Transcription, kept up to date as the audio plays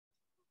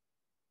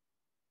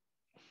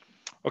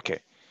Okay,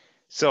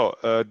 so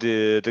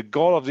the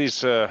goal of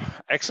this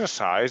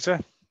exercise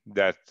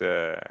that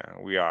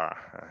we are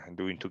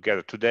doing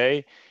together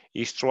today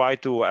is try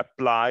to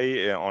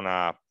apply on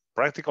a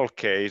practical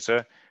case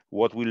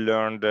what we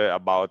learned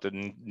about the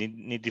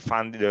need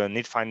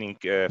finding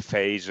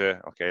phase,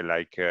 okay,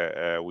 like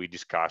we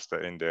discussed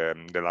in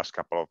the last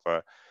couple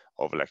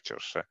of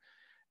lectures.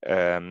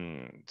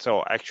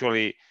 So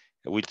actually,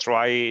 we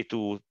try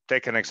to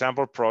take an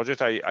example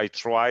project. I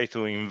try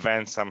to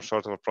invent some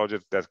sort of a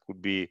project that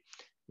could be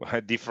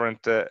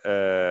different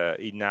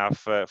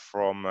enough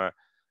from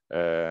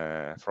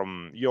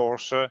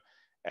yours,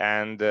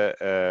 and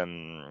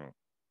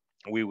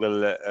we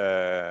will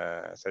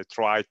so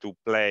try to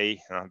play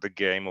the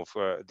game of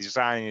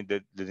designing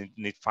the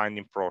need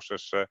finding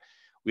process.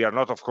 We are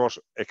not, of course,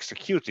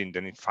 executing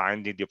the need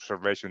finding, the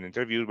observation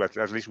interview, but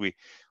at least we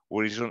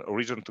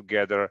reason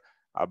together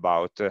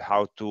about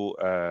how to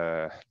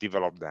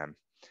develop them.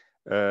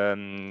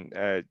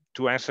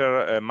 To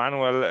answer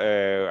Manuel,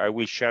 I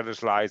will share the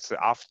slides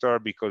after,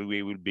 because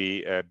we will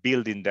be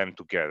building them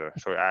together.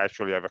 So I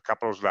actually have a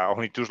couple of slides,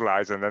 only 2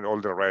 slides, and then all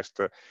the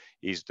rest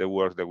is the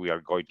work that we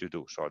are going to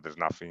do. So there's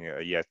nothing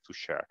yet to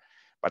share.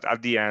 But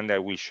at the end, I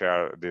will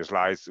share the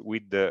slides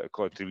with the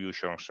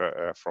contributions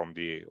from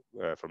the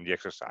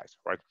exercise,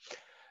 right?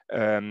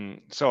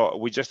 So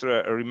we just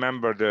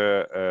remember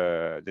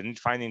the need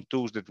finding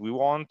tools that we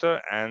want,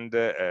 and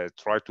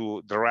try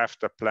to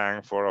draft a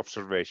plan for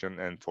observation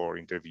and for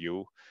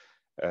interview.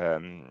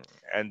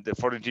 And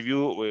for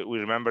interview, we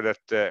remember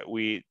that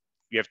we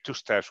have 2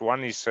 steps.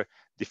 One is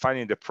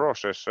defining the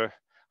process,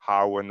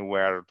 how and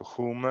where to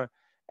whom,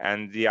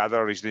 and the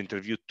other is the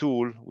interview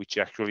tool, which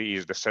actually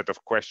is the set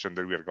of questions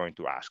that we are going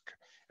to ask,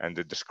 and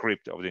the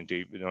script of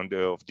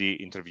the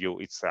interview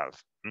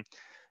itself.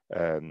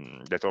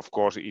 That, of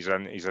course, is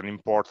an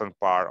important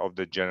part of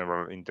the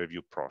general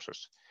interview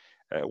process.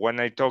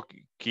 When I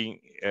talking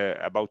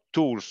about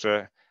tools,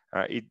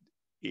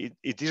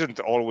 it isn't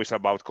always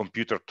about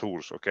computer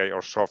tools, okay,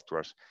 or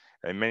softwares.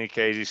 In many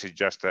cases, it's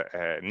just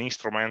an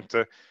instrument,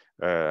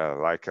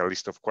 like a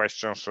list of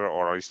questions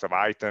or a list of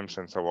items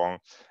and so on,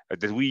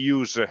 that we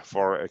use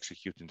for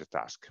executing the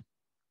task.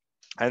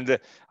 And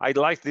I'd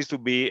like this to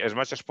be, as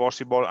much as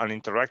possible, an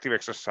interactive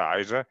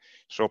exercise.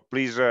 So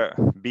please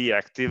be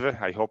active.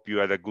 I hope you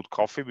had a good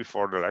coffee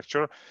before the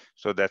lecture,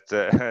 so that,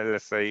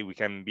 let's say, we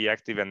can be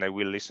active, and I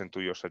will listen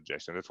to your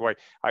suggestions. That's why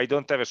I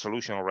don't have a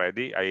solution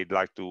ready. I'd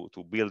like to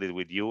build it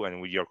with you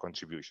and with your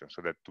contribution,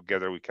 so that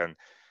together we can,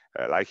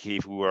 like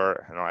if we were,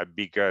 a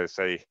big,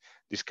 say,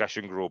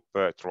 discussion group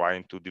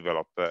trying to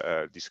develop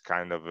this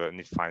kind of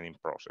need finding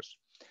process.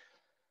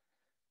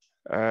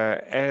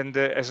 And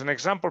as an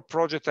example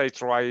project,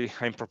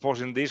 I'm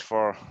proposing this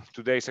for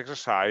today's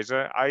exercise.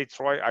 I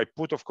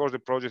put, of course, the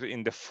project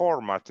in the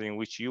format in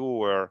which you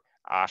were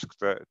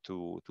asked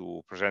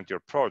to present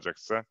your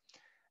projects.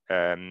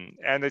 And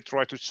I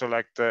try to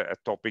select a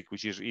topic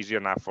which is easy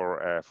enough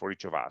for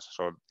each of us.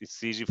 So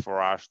it's easy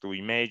for us to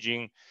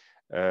imagine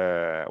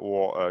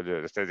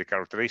the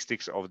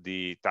characteristics of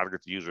the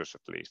target users,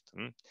 at least.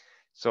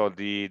 So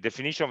the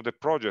definition of the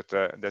project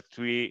that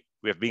we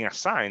have been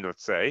assigned,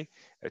 let's say,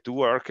 to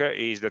work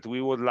is that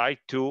we would like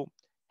to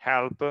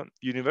help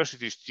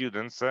university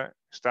students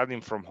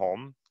studying from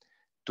home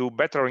to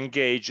better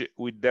engage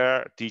with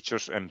their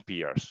teachers and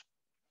peers.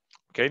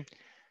 Okay,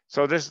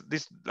 so this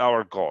is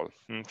our goal.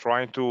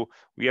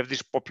 We have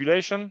this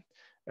population,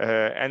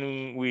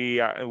 and we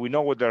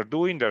know what they're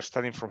doing. They're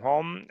studying from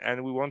home,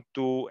 and we want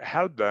to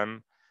help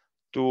them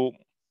to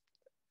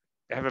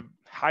have a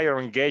higher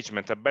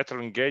engagement, a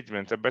better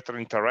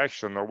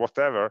interaction, or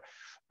whatever,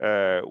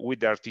 with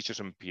their teachers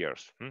and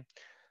peers.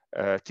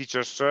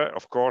 Teachers,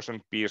 of course,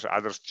 and peers,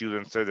 other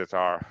students that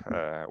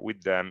are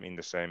with them in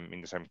the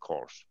same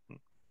course.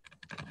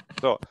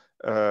 So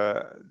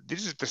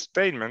this is the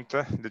statement,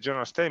 the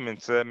general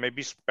statement.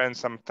 Maybe spend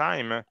some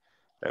time.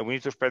 We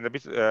need to spend a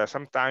bit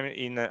some time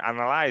in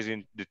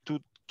analyzing the 2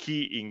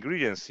 key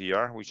ingredients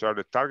here, which are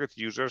the target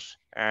users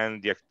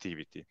and the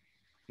activity.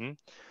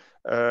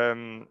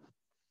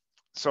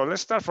 So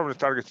let's start from the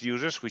target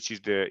users, which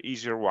is the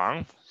easier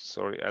one.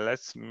 Sorry,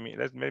 let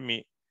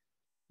me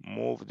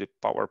move the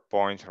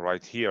PowerPoint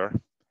right here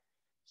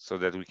so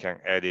that we can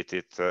edit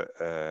it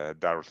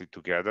directly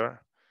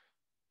together.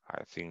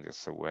 I think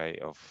that's a way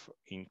of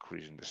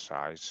increasing the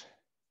size.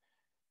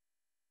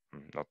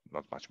 Not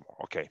much more.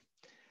 Okay.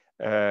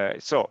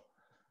 So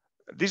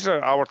these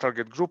are our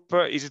target group.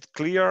 Is it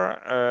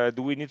clear?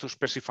 Do we need to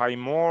specify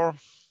more?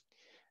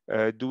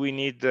 Do we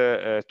need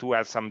to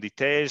add some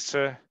details?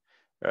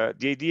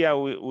 The idea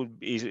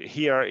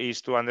here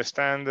is to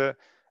understand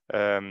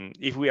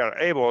if we are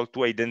able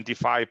to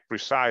identify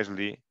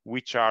precisely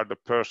which are the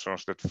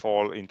persons that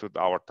fall into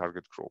our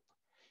target group.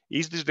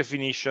 Is this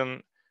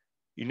definition,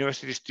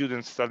 university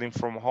students studying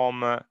from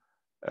home,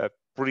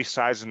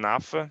 precise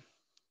enough?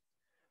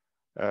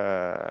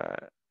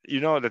 You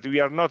know that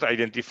we are not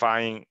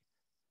identifying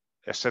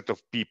a set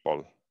of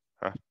people,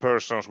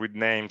 persons with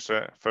names,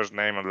 first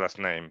name and last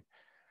name.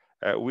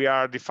 we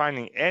are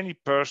defining any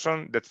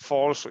person that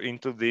falls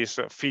into this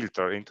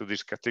filter, into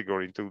this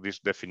category, into this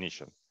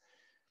definition.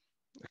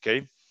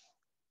 Okay.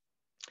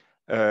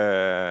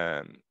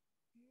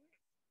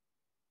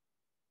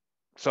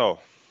 So,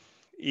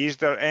 is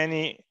there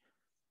any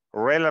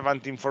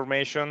relevant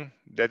information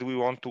that we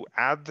want to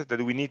add,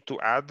 that we need to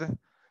add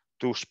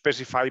to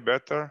specify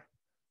better,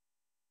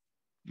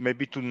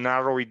 maybe to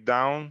narrow it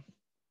down?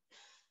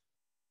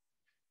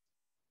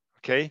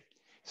 Okay,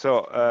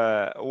 so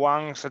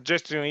one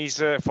suggestion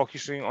is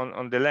focusing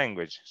on the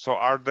language. So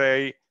are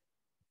they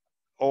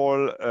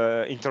all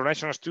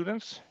international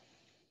students?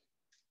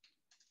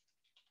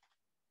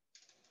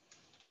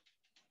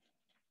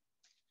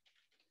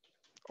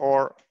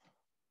 Or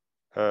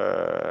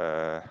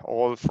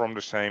all from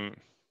the same?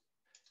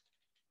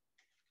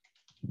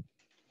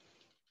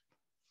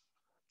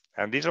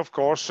 And this, of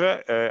course,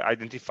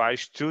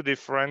 identifies two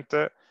different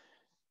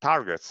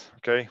targets.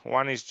 Okay,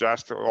 one is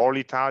just all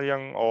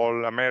Italian,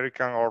 all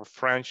American, or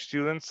French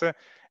students,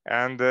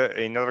 and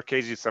in other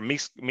cases it's a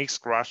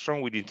mixed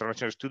classroom with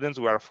international students,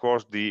 where of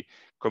course the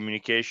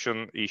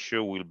communication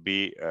issue will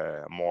be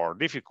more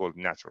difficult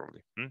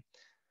naturally.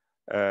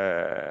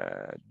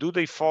 Do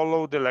they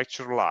follow the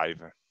lecture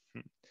live?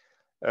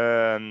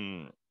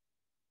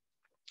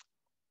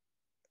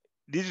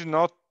 This is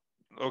not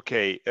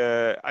okay.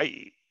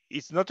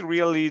 It's not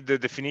really the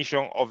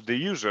definition of the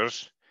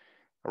users.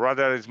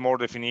 Rather, it's more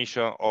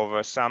definition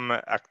of some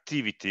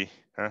activity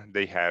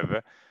they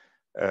have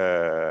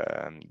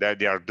that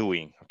they are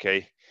doing.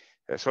 Okay,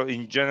 so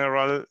in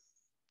general,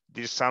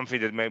 this is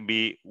something that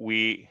maybe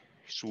we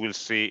will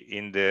see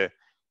in the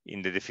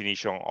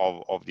definition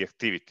of the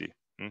activity,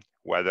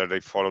 whether they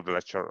follow the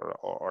lecture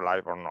or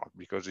live or not,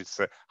 because it's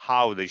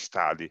how they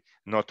study,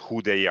 not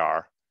who they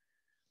are.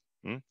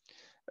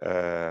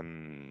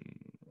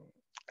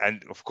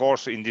 And of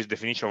course, in this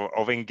definition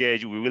of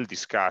engage, we will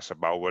discuss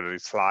about whether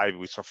it's live,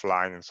 it's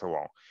offline, and so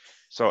on.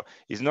 So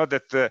it's not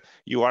that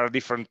you are a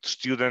different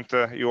student,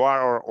 you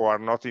are or are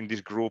not in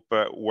this group,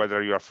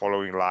 whether you are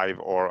following live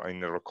or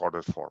in a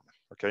recorded format.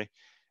 Okay.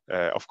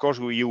 Of course,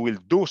 you will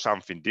do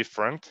something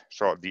different.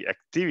 So the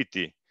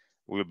activity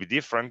will be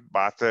different,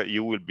 but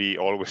you will be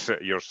always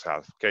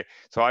yourself. Okay.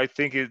 So I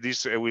think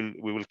this we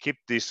will keep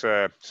this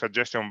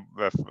suggestion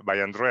by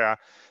Andrea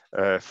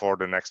for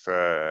the next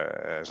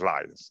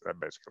slides,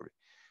 basically.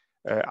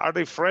 Are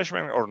they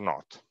freshmen or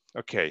not?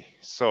 Okay,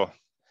 so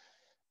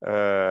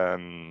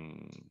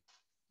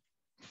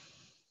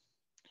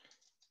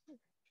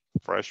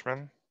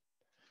freshmen.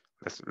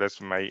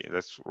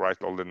 Let's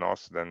write all the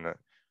notes. Then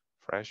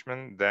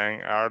freshmen.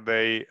 Then are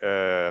they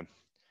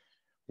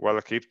well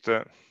equipped?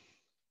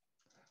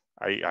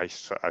 I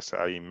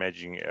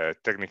imagine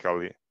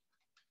technically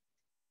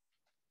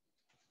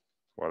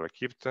well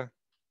equipped.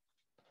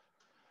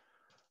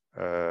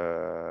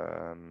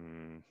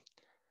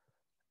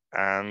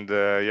 And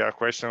yeah,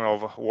 question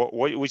of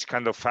which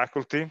kind of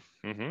faculty.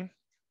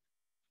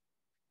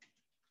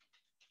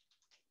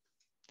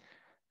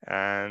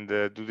 And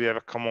do they have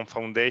a common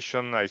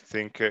foundation? I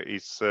think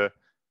it's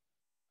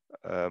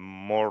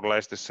more or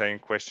less the same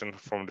question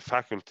from the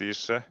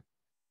faculties,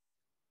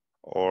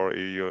 or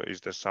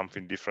is there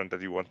something different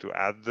that you want to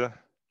add?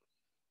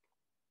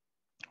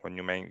 When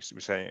you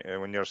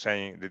when you're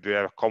saying that they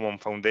have a common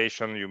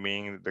foundation, you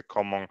mean the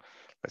common,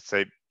 let's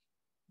say,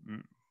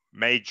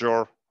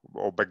 major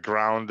or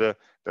background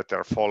that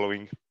they're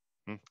following?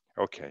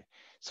 Okay,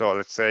 so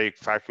let's say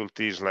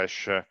faculty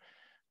slash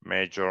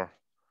major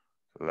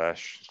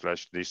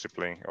slash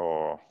discipline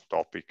or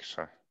topics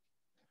and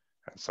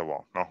so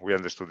on. No, we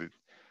understood it.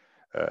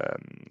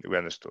 We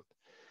understood.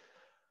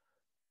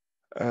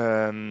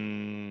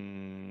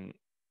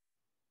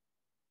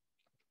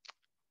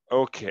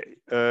 Okay,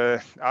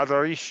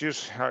 other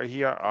issues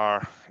here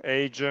are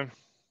age,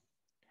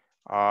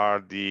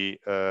 are the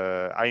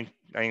I'm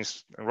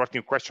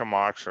writing question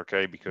marks,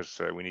 okay,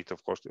 because we need,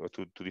 of course,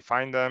 to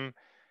define them.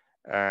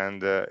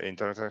 And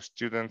international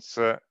students,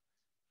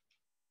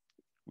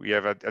 we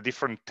have a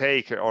different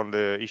take on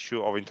the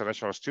issue of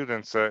international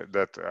students,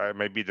 that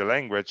may be the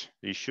language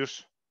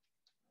issues,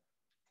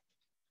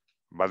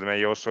 but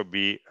may also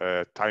be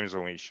time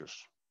zone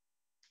issues,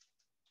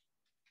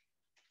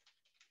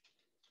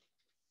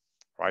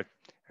 right?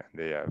 And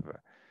they have,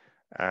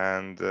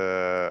 and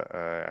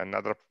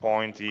another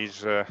point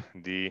is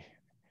the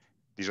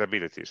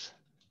disabilities.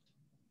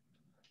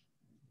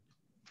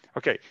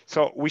 Okay,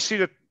 so we see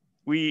that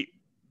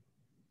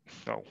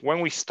when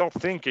we stop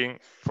thinking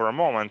for a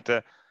moment,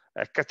 a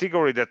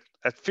category that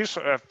at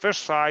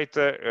first sight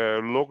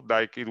looked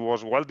like it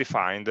was well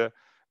defined,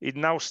 it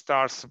now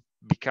starts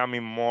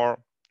becoming more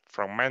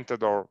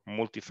fragmented or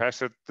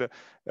multifaceted,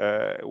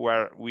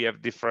 where we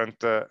have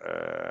different,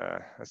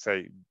 let's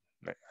say,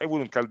 I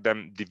wouldn't call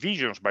them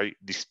divisions, but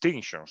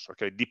distinctions,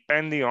 okay,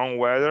 depending on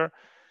whether,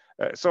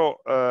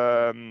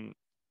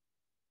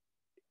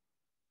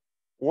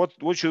 what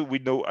should we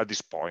know at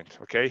this point?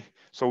 Okay,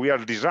 so we are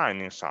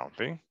designing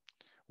something,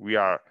 we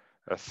are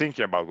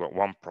thinking about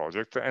one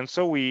project, and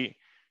so we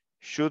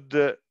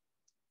should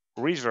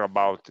reason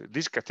about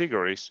these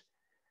categories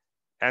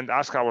and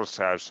ask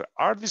ourselves,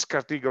 are these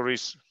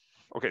categories,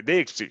 okay, they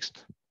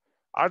exist.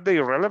 Are they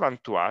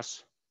relevant to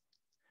us?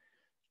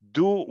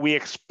 Do we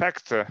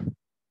expect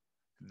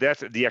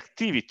that the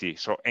activity,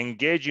 so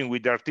engaging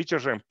with our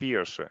teachers and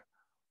peers,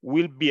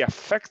 will be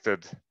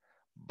affected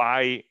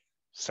by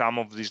some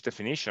of these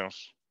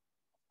definitions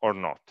or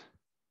not?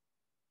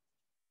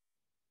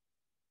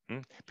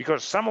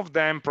 Because some of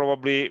them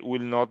probably will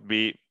not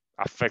be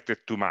affected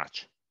too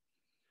much.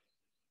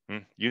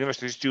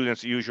 University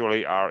students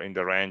usually are in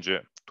the range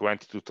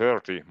 20 to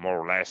 30, more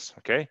or less,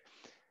 okay?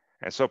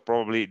 And so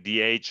probably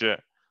the age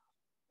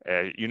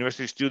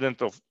university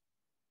student of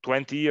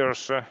 20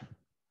 years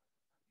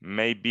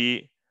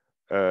maybe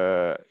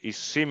is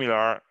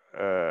similar.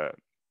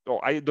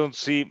 I don't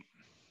see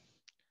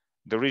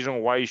the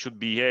reason why you should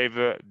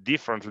behave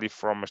differently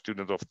from a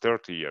student of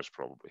 30 years,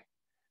 probably.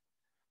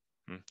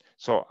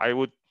 So I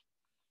would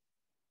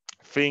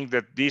think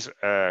that this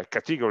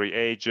category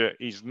age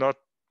is not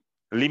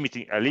a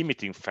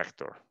limiting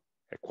factor,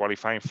 a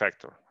qualifying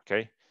factor,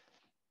 okay?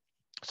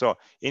 So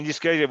in this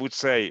case, I would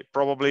say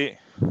probably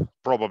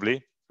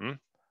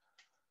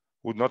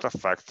would not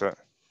affect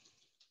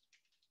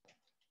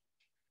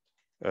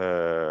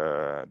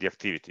the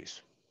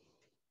activities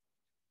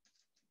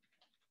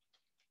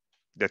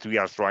that we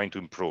are trying to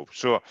improve.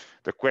 So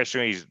the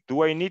question is,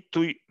 do I need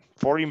to,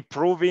 for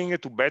improving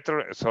to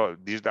better, so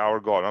this is our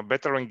goal,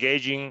 better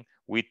engaging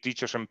with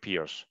teachers and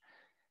peers,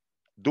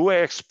 do I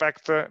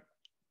expect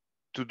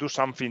to do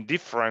something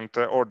different,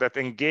 or that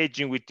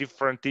engaging with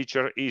different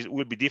teachers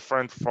will be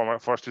different for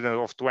a student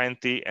of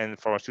 20 and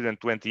for a student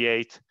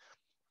 28?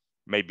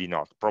 Maybe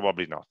not,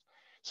 probably not.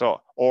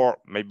 So, or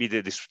maybe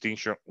the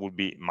distinction would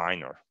be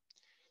minor.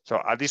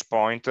 So at this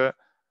point,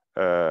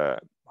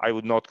 I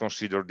would not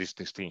consider this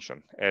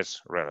distinction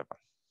as relevant.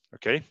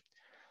 Okay,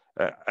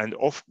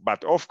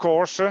 but of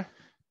course,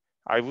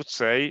 I would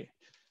say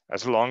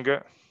as long,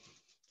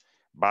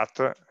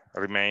 but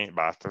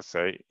let's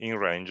say in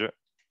range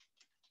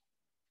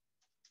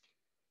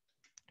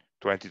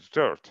 20 to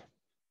 30,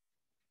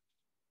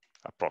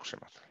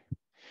 approximately.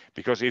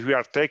 Because if we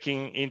are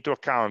taking into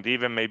account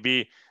even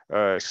maybe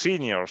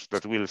seniors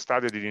that will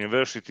study at the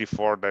university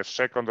for their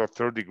second or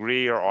third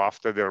degree or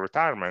after their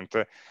retirement,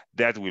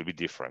 that will be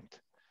different.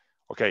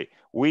 Okay,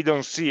 we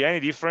don't see any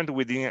different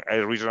within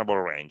a reasonable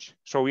range.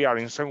 So we are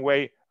in some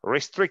way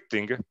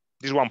restricting, this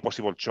is one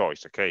possible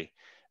choice, okay?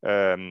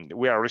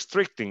 We are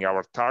restricting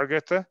our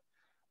target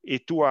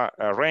to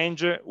a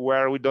range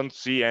where we don't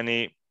see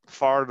any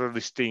further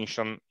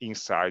distinction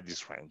inside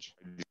this range.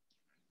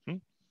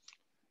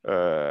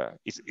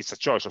 It's a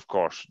choice, of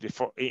course.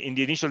 In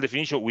the initial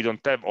definition, we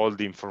don't have all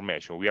the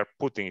information. We are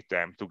putting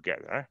them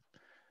together.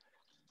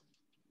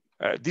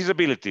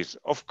 Disabilities.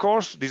 Of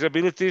course,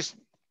 disabilities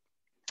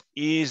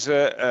is,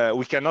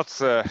 we cannot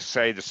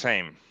say the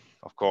same,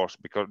 of course,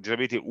 because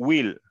disability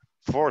will,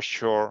 for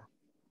sure,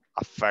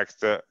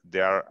 affect the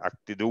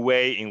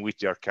way in which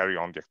they are carrying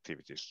on the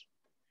activities.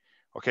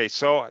 Okay,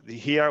 so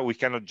here we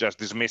cannot just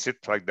dismiss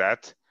it like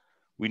that.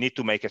 We need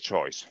to make a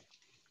choice.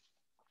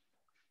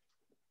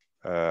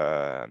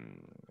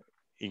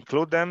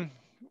 Include them.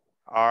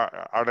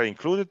 Are they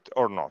included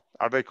or not?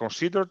 Are they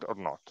considered or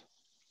not?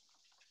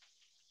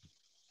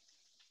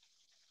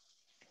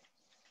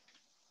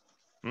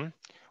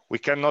 We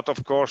cannot,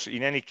 of course,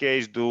 in any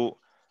case do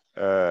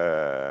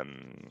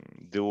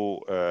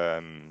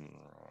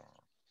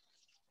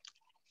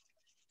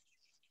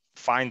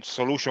find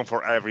solution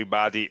for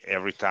everybody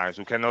every time.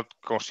 So we cannot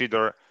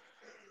consider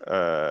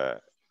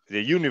the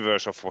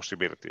universe of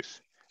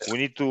possibilities. We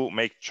need to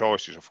make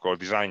choices, of course,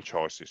 design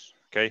choices.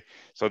 Okay,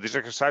 so this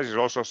exercise is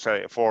also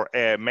for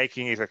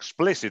making it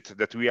explicit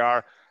that we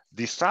are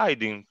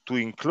deciding to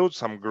include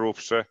some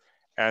groups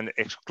and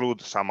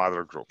exclude some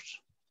other groups.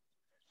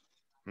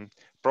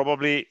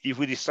 Probably if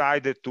we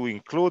decide to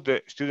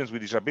include students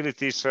with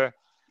disabilities,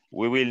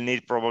 we will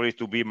need probably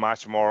to be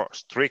much more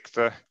strict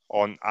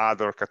on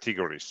other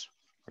categories,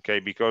 okay,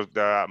 because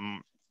there are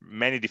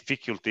many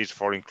difficulties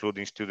for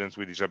including students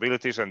with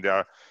disabilities, and they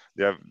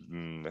have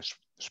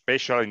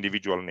special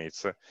individual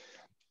needs.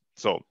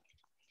 So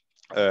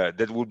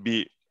that would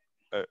be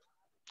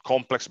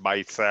complex by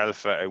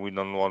itself, and we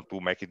don't want to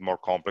make it more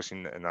complex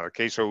in another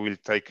case, so we'll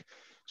take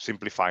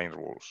simplifying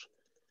rules.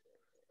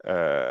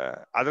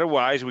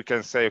 Otherwise, we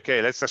can say,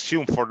 okay, let's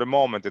assume for the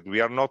moment that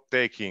we are not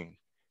taking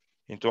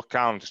into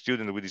account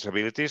students with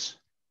disabilities.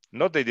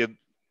 Not that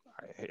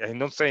I'm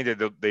not saying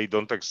that they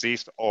don't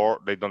exist or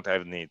they don't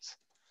have needs,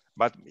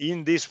 but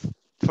in this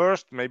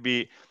first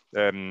maybe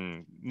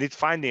need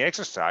finding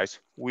exercise,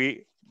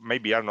 we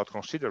maybe are not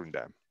considering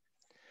them.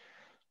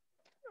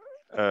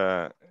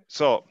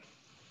 So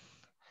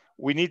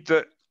we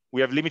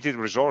have limited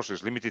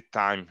resources, limited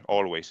time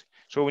always.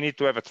 So we need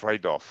to have a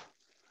trade-off.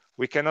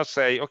 We cannot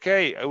say,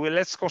 okay, well,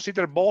 let's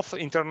consider both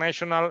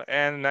international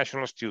and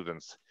national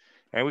students.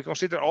 And we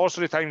consider also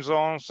the time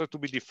zones to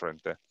be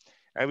different.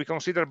 And we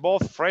consider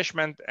both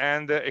freshmen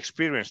and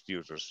experienced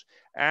users.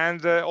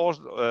 And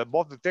also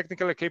both the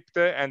technically equipped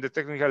and the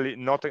technically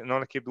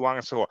non-equipped one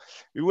and so on.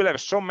 We will have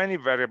so many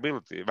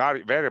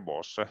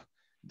variables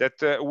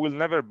that will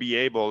never be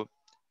able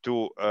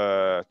to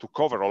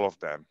cover all of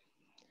them.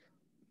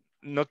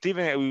 Not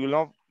even we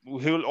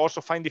will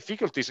also find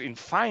difficulties in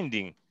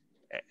finding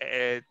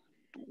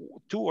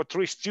 2 or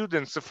 3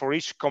 students for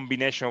each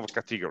combination of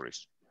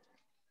categories,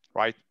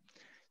 right?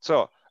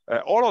 So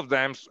all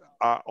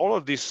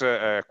of these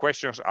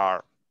questions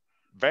are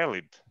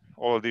valid.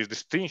 All of these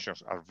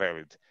distinctions are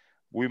valid.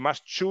 We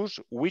must choose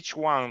which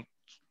one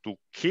to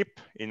keep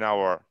in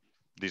our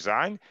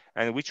design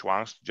and which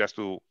ones just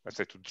to, let's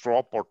say, to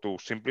drop or to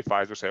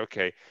simplify, to say,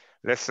 okay,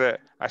 let's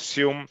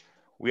assume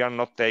we are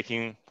not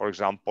taking, for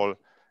example,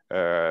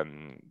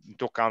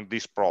 into account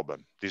this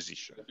problem, this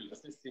issue.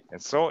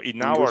 And so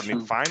in our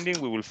need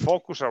finding, we will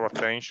focus our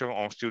attention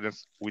on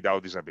students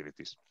without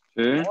disabilities.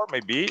 Or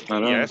maybe,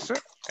 yes,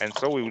 and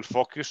so we will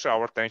focus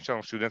our attention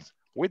on students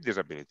with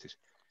disabilities.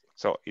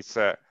 So it's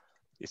a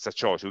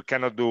choice. We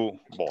cannot do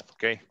both,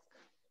 okay?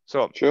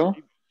 So, sure.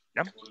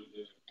 Yeah.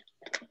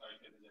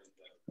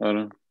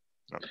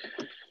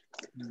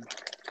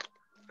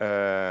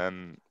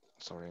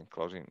 Sorry, I'm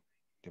closing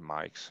the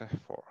mics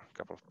for a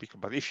couple of people.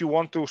 But if you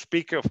want to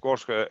speak, of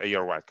course,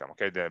 you're welcome.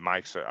 Okay, the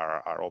mics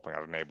are open,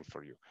 are enabled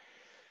for you.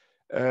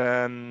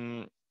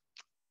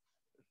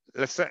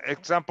 Let's say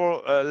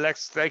example.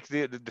 Let's take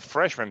the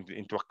freshman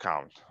into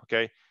account.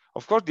 Okay,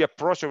 of course, the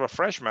approach of a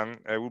freshman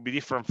will be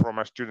different from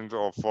a student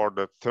for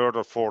the 3rd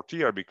or 4th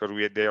year, because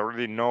they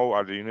already know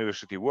how the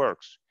university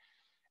works,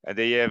 and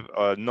they have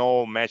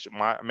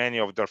many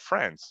of their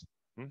friends.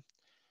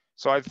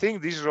 So I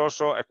think this is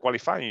also a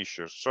qualifying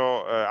issue.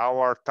 So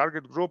our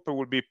target group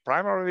will be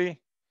primarily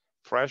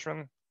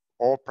freshmen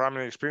or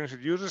primarily experienced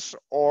users,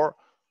 or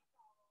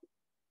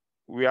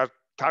we are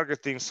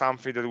targeting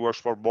something that works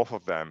for both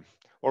of them,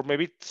 or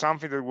maybe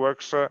something that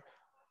works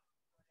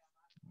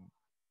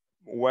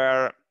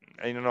where,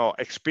 you know,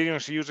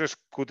 experienced users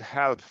could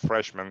help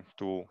freshmen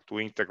to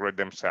integrate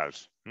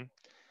themselves.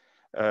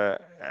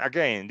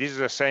 Again, this is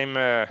the same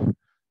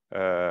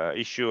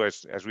issue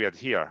as we had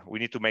here. We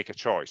need to make a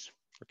choice.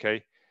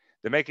 Okay,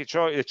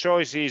 the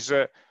choice is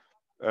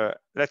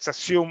let's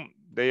assume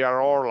they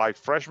are all like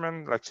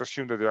freshmen. Let's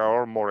assume that they are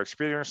all more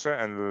experienced,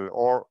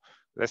 or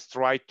let's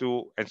try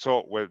to, and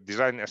so we'll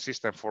design a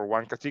system for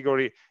one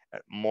category.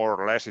 More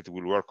or less, it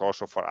will work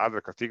also for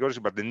other categories,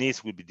 but the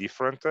needs will be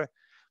different.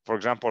 For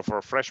example, for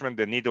freshmen,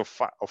 the need of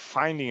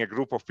finding a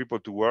group of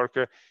people to work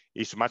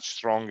is much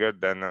stronger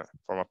than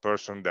from a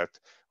person that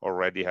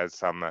already has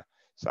some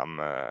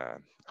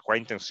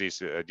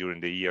acquaintances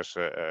during the years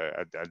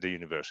at the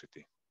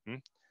university.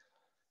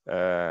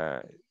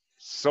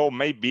 So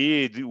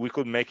maybe we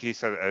could make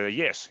this a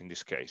yes in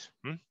this case.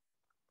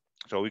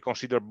 So we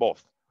consider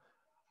both.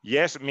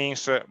 Yes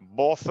means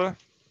both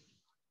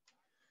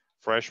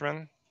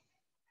freshmen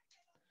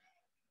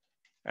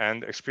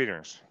and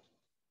experienced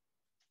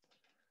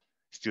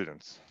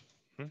students,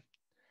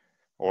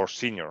 or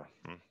senior,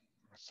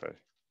 let's say.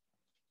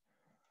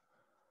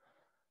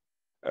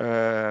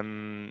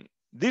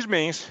 This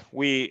means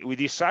we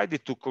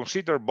decided to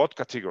consider both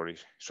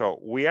categories. So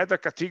we had a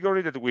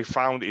category that we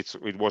found it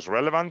was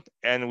relevant,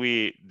 and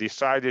we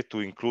decided to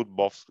include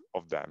both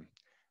of them.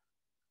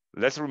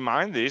 Let's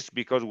remind this,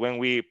 because when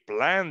we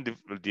plan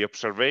the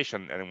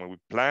observation and when we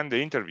plan the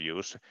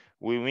interviews,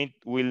 we'll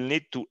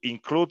need to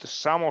include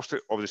some of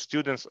the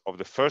students of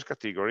the first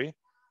category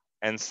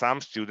and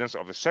some students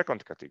of the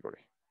second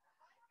category.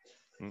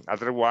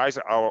 Otherwise,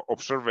 our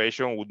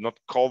observation would not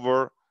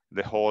cover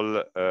the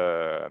whole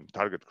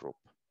target group.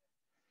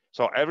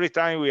 So every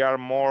time we are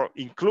more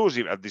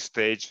inclusive at this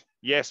stage,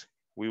 yes,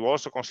 we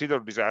also consider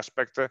this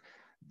aspect.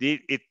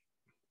 It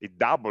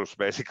doubles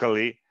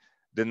basically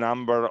the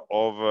number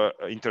of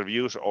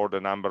interviews or the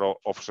number of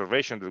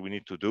observations that we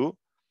need to do,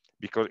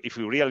 because if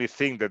we really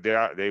think that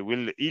they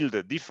will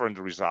yield different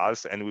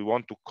results and we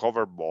want to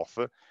cover both,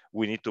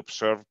 we need to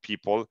observe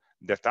people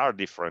that are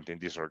different in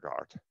this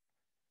regard.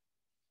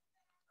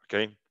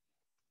 Okay.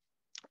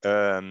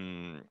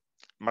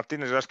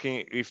 Martin is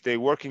asking if they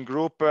work in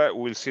group,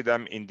 we'll see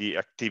them in the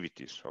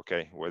activities,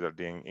 okay, whether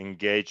they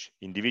engage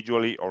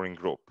individually or in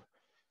group.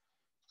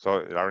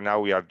 So right now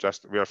we are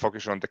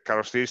focusing on the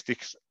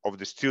characteristics of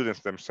the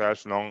students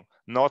themselves,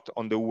 not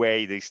on the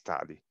way they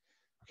study.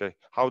 Okay,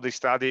 how they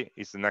study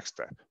is the next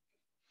step.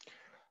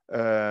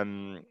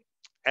 And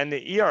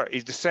here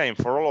is the same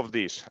for all of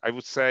this. I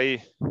would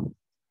say,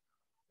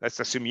 let's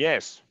assume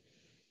yes.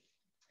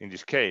 In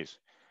this case,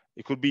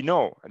 it could be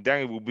no, and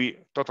then it will be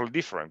totally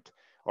different.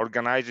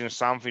 Organizing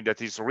something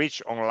that is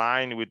rich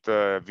online with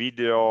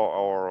video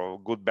or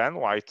good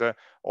bandwidth,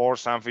 or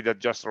something that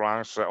just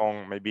runs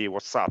on maybe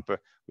WhatsApp,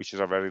 which is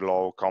a very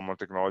low common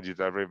technology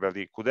that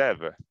everybody could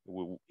have.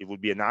 It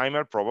would be a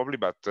nightmare probably,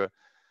 but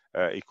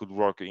it could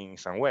work in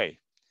some way.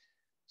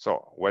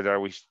 So whether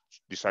we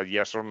decide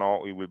yes or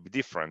no, it will be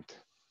different.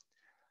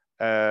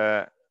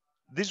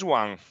 This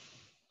one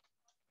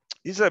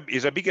is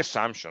a big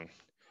assumption.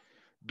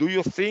 Do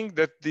you think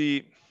that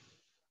the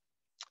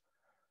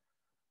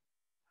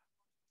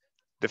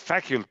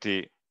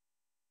faculty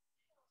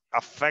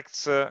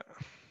affects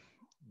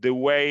the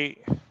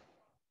way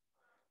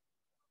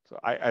So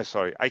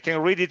sorry, I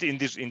can read it in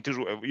this,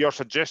 into your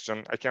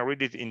suggestion. I can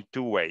read it in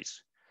two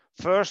ways.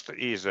 First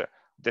is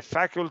the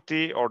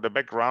faculty or the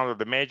background or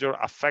the major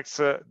affects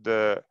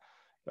the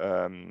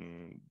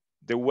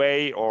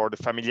way or the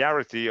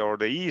familiarity or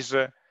the ease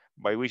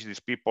by which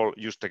these people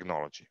use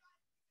technology.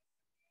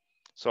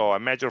 So a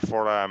major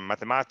for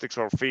mathematics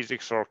or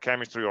physics or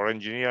chemistry or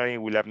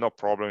engineering will have no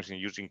problems in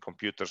using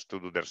computers to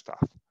do their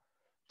stuff.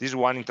 This is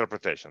one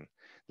interpretation.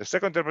 The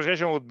second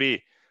interpretation would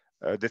be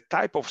the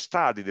type of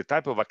study, the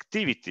type of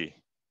activity,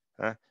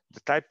 the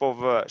type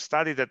of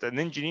study that an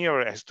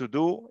engineer has to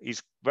do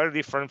is very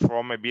different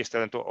from maybe a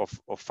student of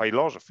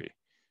philosophy.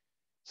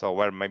 So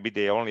where maybe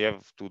they only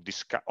have to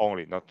discuss,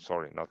 not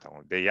only,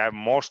 they have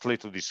mostly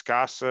to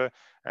discuss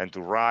and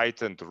to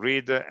write and to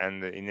read,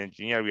 and in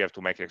engineering we have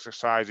to make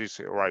exercises,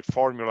 write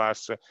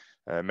formulas,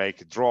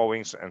 make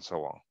drawings, and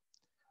so on.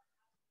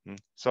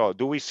 So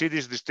do we see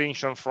this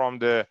distinction from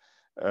the,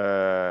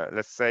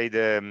 let's say,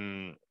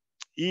 the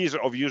ease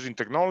of using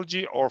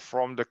technology, or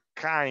from the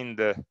kind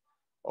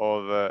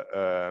of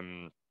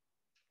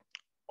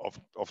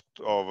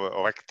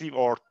active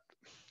or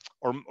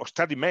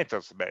study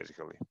methods,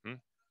 basically?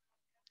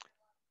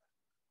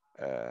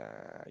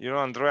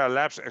 Andrea,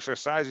 labs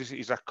exercises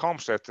is a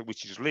concept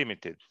which is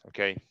limited.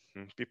 Okay,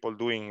 people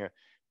doing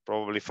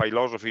probably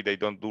philosophy, they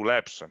don't do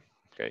labs.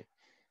 Okay,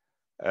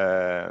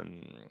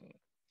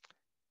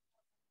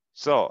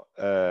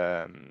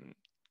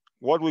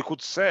 what we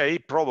could say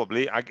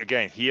probably,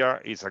 again, here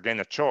is again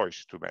a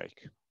choice to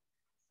make.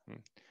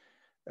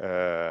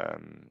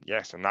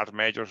 Yes, and art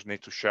majors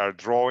need to share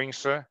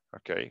drawings,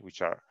 okay,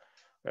 which are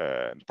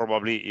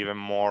probably even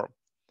more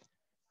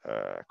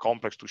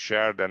complex to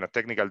share than a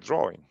technical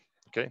drawing.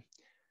 Okay,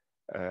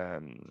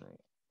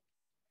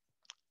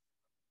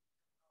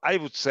 I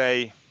would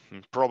say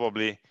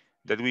probably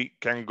that we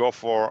can go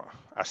for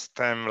a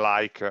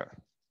STEM-like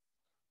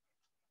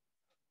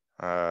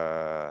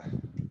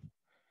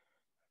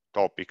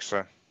topics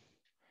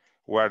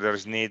where there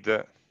is need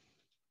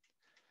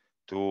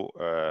to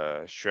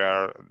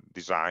share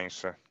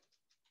designs,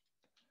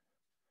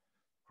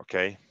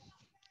 okay,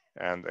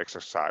 and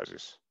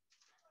exercises.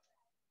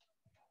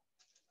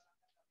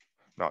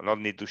 No, not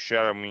need to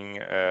share, I mean,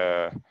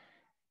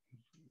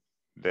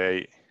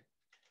 they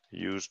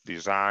use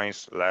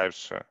designs,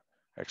 labs,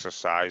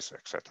 exercise,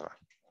 etc.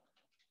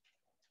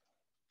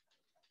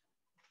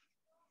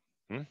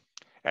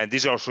 And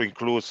this also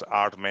includes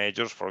art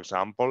majors, for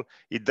example.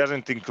 It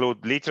doesn't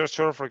include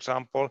literature, for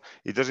example.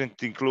 It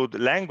doesn't include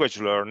language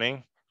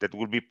learning. That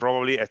will be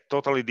probably a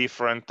totally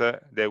different,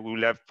 they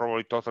will have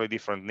probably totally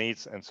different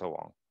needs, and so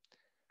on.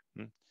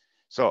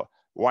 So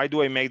why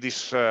do I make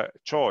this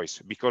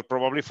choice? Because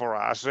probably for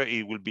us,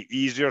 it will be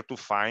easier to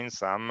find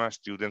some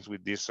students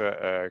with these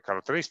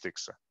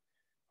characteristics,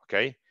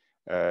 okay?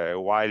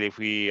 While if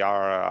we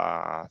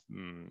are,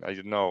 I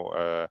don't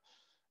know,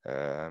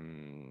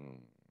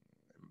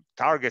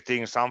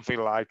 targeting something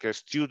like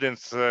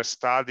students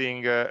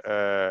studying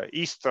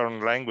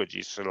Eastern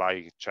languages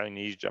like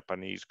Chinese,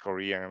 Japanese,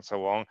 Korean, and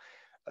so on,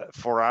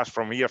 for us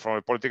from here, from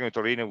the Politecnico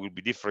Torino, it will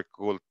be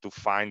difficult to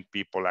find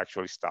people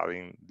actually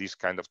studying these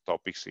kind of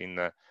topics in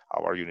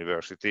our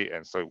university,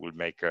 and so it will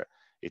make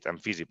it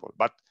unfeasible.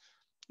 But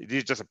it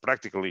is just a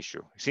practical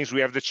issue. Since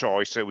we have the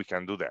choice, we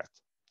can do that.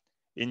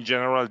 In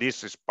general,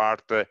 this is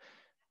part,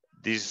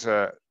 this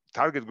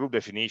target group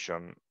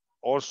definition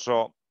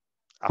also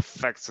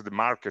affects the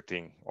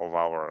marketing of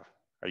our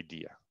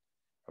idea.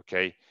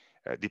 Okay,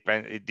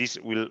 this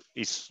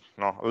is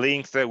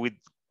linked with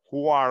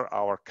who are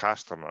our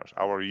customers,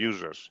 our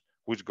users,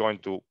 who's going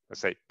to,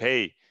 let's say,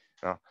 pay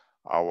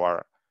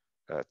our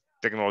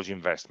technology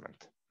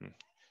investment.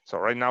 So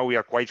right now we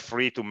are quite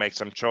free to make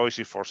some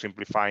choices for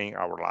simplifying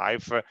our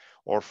life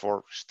or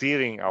for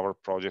steering our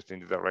project in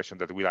the direction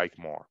that we like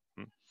more.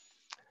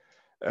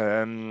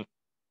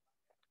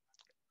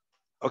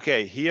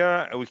 Okay,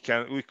 here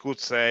we could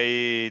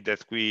say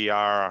that we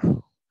are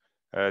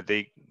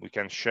we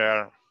can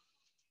share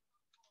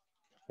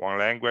one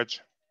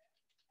language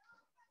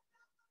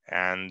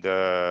and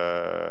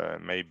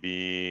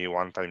maybe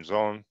one time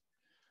zone,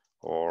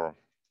 or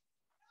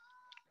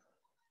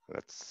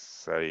let's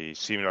say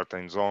similar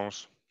time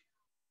zones,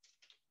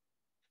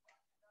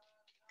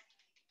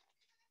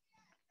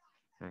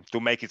 to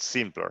make it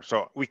simpler.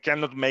 So we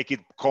cannot make it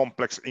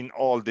complex in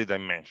all the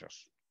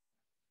dimensions.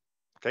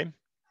 Okay,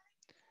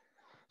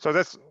 so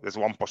that's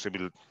one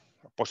possible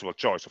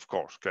choice, of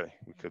course. Okay,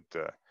 we could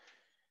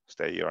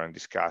stay here and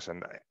discuss,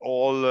 and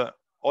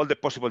all the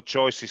possible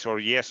choices, or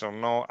yes or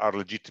no, are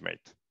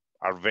legitimate,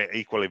 are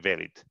equally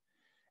valid,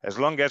 as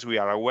long as we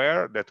are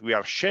aware that we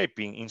are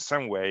shaping in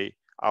some way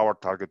our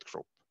target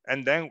group.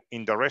 And then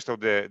in the rest of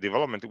the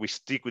development, we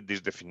stick with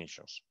these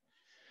definitions.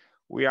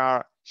 We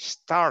are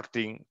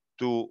starting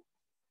to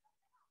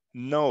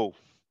know,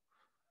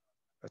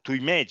 to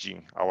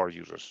imagine our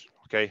users,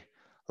 okay?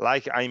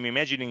 Like I'm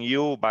imagining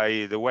you,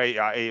 by the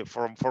way,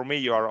 for me,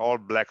 you are all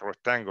black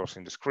rectangles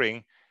in the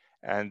screen,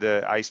 and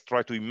I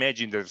try to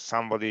imagine there's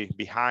somebody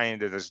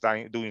behind that is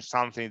doing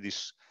something,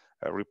 this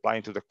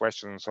replying to the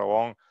question and so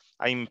on.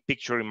 I'm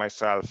picturing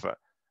myself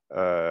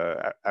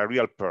a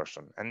real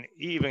person. And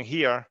even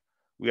here,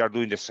 we are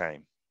doing the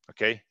same.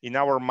 Okay, in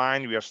our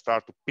mind, we are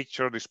start to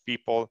picture these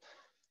people,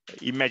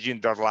 imagine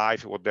their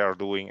life, what they are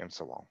doing, and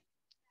so on.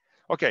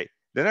 Okay,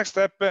 the next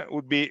step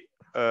would be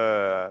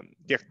the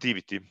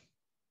activity.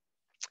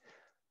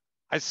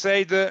 I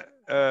said the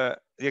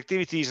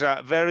activity is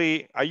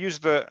I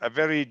used a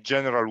very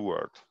general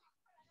word,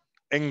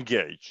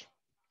 engage.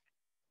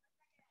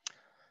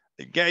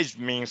 Engage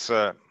means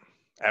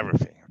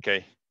everything,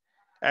 okay?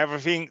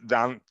 Everything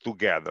done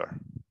together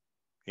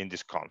in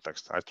this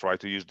context. I try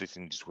to use this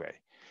in this way.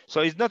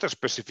 So it's not a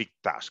specific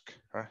task.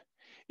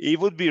 It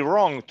would be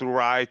wrong to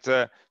write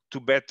to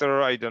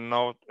better, I don't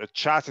know,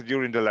 chat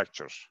during the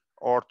lectures,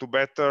 or to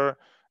better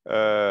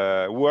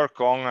work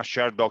on a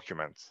shared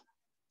document.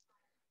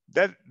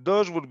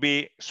 Those would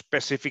be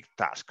specific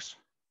tasks,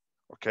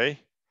 okay?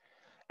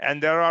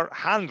 And there are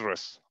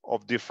hundreds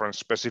of different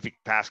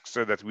specific tasks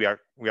that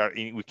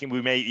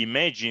we may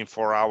imagine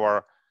for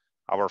our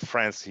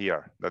friends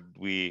here that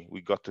we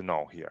got to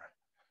know here,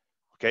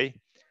 okay?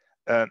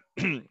 And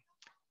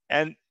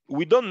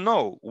we don't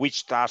know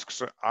which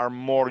tasks are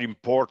more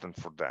important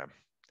for them.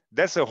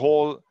 That's a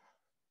whole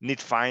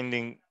need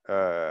finding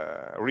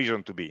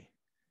reason to be.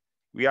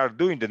 We are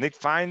doing the need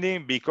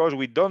finding because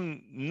we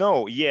don't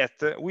know yet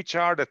which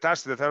are the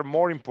tasks that are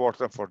more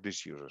important for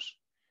these users.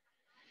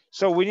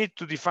 So we need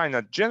to define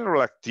a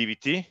general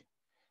activity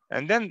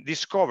and then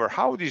discover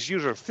how these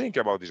users think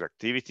about these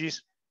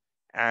activities,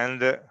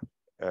 and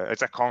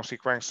as a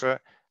consequence,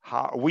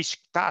 which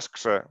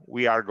tasks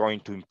we are going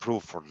to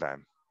improve for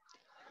them.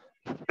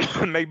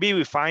 Maybe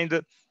we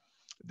find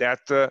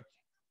that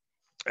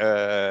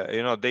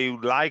they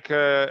would like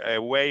a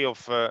way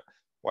of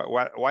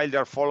while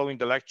they're following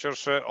the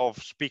lectures of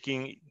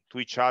speaking to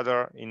each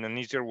other in an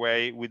easier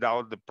way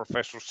without the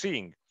professor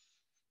seeing.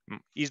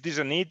 Is this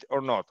a need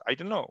or not? I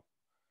don't know.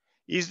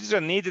 Is this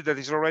a need that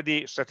is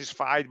already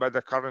satisfied by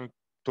the current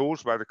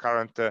tools, by the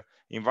current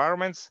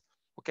environments?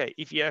 Okay,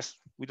 if yes,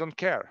 we don't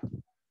care.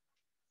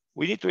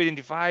 We need to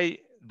identify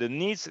the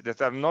needs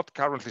that are not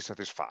currently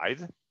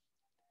satisfied,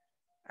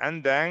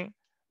 and then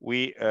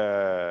we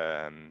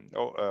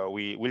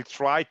will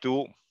try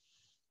to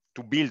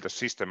build a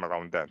system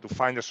around them, to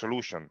find a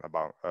solution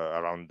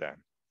around them.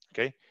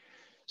 Okay,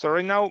 so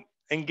right now,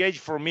 engage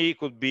for me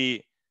could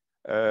be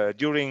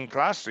during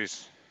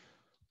classes,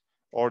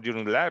 or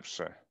during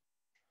labs,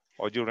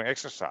 or during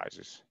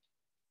exercises,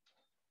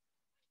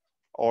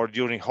 or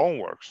during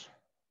homeworks,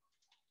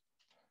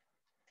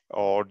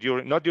 or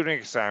not during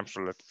exams.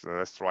 So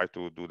let's try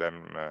to do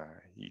them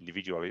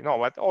individually. No,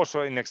 but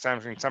also in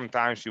exams. And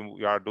sometimes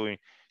you are doing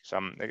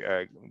some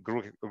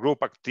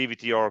group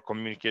activity or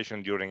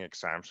communication during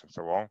exams and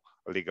so on,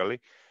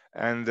 legally.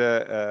 And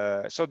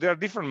so there are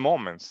different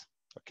moments.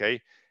 Okay,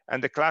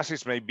 and the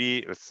classes may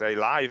be, let's say,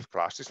 live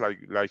classes,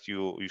 like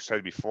you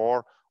said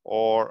before,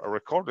 or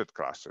recorded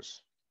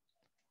classes.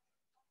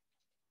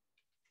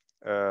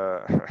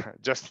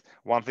 Just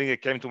one thing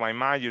that came to my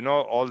mind,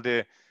 all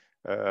the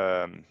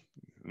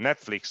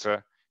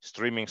Netflix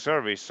streaming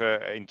service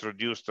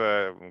introduced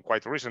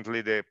quite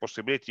recently the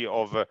possibility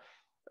of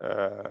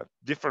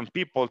different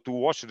people to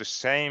watch the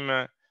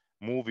same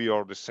movie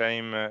or the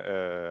same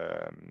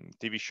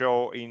TV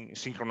show in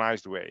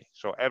synchronized way.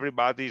 So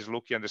everybody is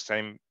looking at the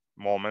same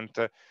moment,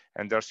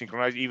 and they're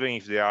synchronized even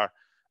if they are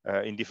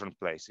in different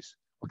places.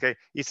 Okay,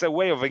 it's a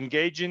way of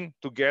engaging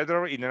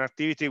together in an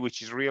activity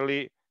which is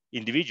really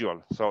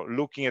individual. So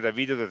looking at a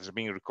video that has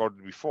been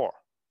recorded before.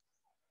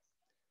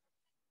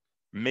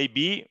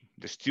 Maybe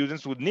the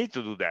students would need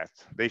to do that.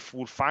 They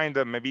would find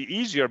it maybe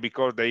easier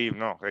because they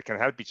can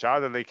help each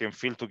other, they can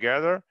feel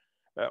together,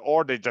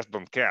 or they just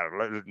don't care.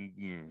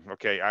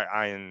 Okay,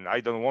 I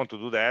don't want to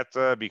do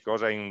that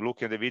because I'm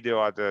looking at the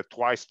video at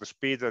twice the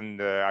speed,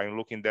 and I'm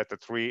looking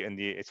at 3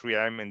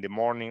 a.m. in the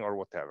morning or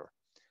whatever.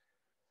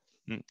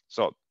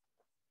 So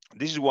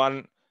this is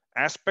one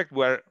aspect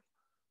where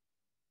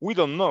we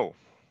don't know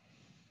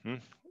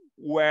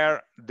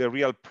where the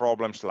real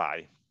problems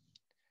lie.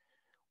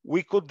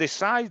 We could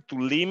decide to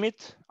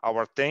limit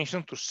our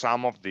attention to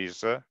some of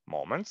these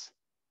moments,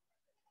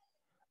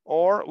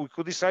 or we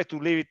could decide to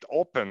leave it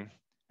open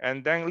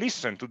and then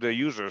listen to the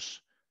users,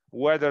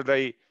 whether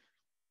they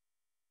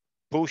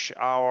push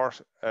our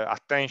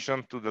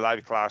attention to the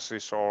live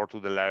classes or to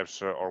the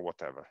labs or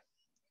whatever.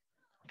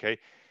 Okay,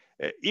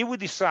 if we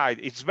decide,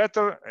 it's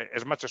better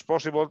as much as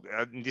possible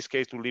in this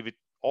case to leave it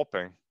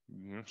open,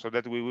 so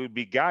that we will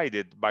be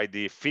guided by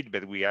the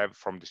feedback we have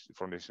from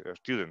the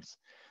students.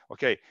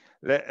 Okay,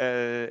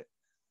 I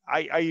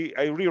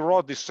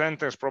rewrote this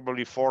sentence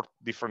probably 4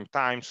 different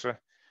times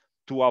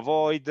to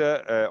avoid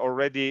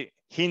already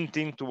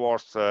hinting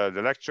towards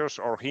the lectures,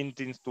 or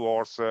hinting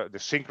towards the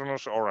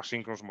synchronous or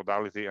asynchronous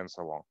modality, and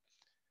so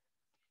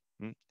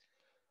on.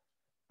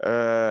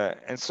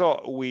 And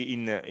so we,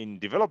 in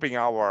developing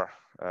our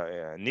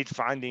need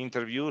finding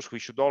interviews, we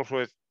should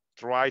also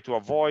try to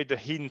avoid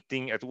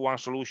hinting at one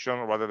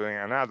solution rather than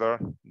another,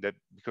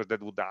 because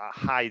that would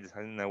hide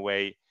in a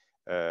way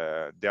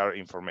their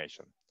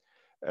information.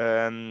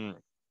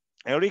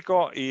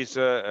 Enrico is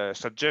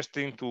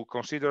suggesting to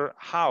consider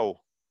how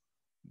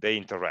they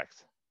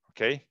interact.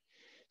 Okay,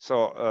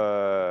 so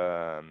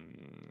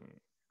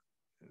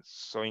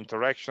so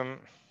interaction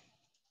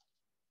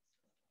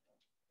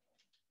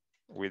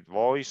with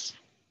voice,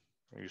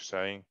 you're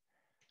saying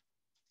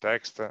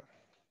text,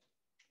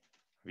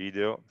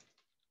 video.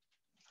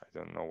 I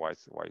don't know why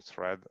it's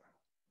red.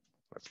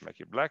 Let's make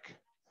it black.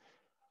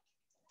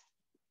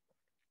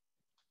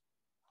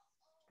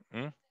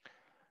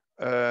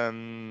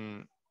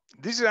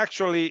 This is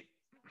actually,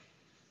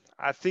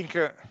 I think,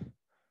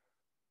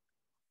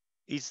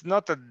 it's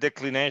not a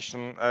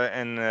declination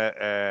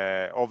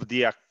of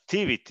the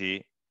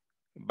activity,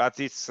 but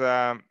it's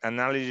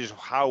analysis of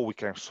how we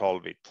can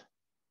solve it.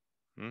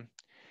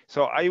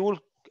 So I will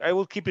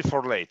keep it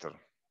for later.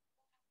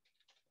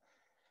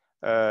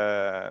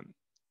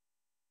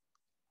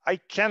 I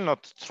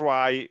cannot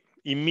try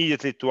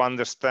immediately to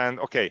understand.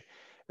 Okay,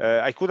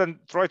 I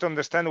couldn't try to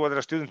understand whether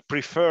a student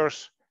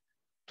prefers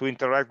to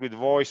interact with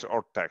voice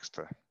or text.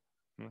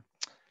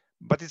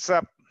 But it's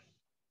a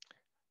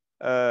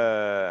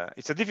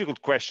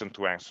difficult question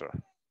to answer.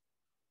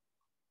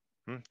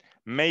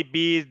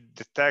 Maybe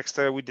the text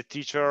with the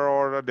teacher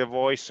or the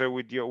voice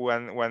with you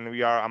when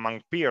we are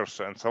among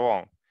peers and so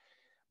on.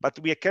 But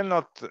we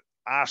cannot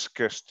ask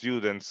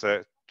students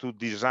to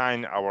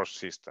design our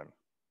system.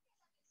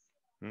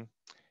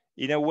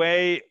 In a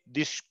way,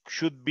 this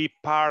should be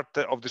part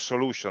of the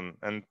solution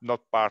and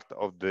not part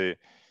of the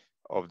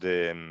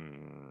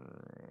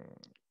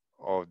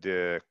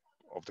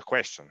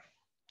question.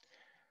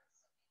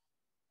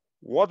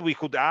 What we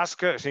could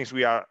ask, since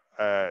we are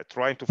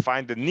trying to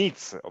find the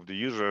needs of the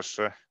users,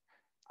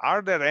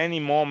 are there any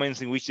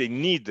moments in which they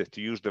need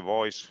to use the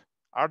voice?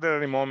 Are there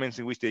any moments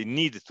in which they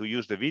need to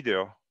use the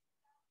video?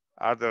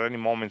 Are there any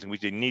moments in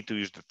which they need to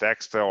use the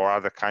text or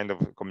other kind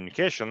of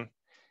communication?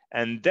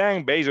 And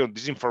then based on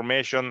this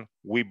information,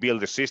 we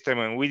build a system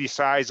and we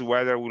decide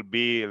whether it will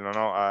be,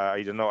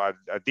 I don't know,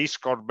 a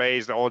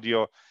Discord-based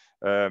audio,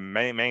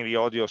 mainly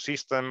audio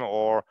system,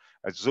 or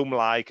a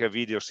Zoom-like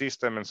video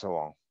system, and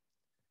so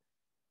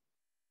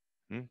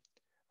on.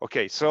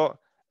 Okay, so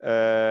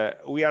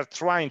we are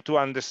trying to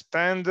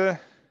understand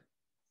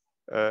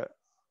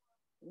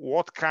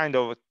what kind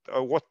of,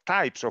 what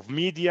types of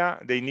media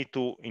they need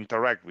to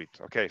interact with.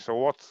 Okay, so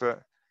what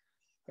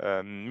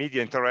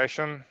media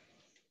interaction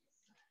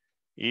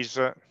is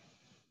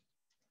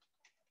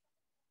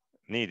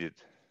needed.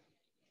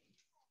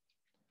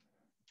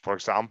 For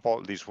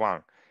example, this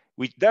one,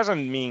 which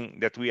doesn't mean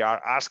that we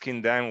are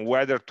asking them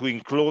whether to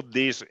include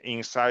this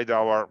inside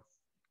our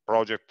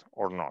project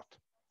or not.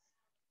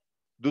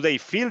 Do they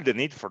feel the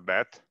need for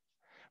that?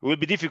 It will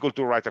be difficult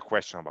to write a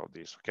question about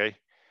this, okay?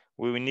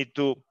 We will need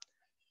to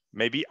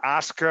maybe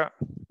ask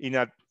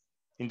in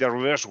the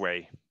reverse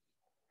way.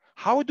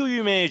 How do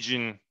you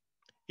imagine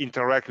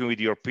interacting with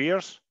your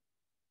peers?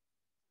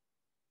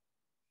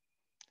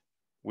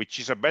 Which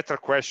is a better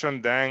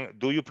question than,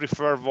 do you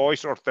prefer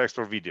voice or text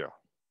or video?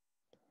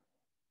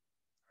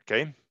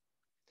 Okay.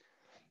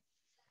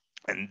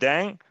 And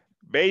then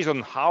based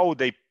on how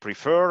they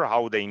prefer,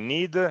 how they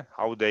need,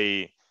 how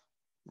they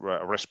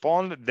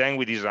respond, then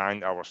we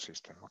design our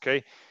system.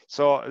 Okay.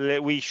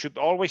 So we should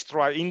always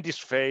try in this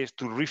phase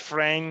to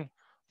refrain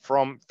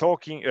from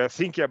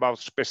thinking about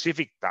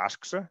specific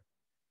tasks.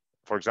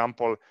 For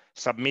example,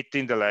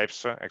 submitting the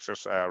labs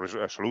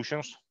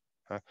solutions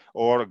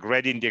or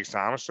grading the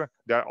exams.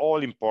 They're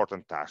all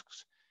important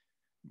tasks,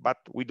 but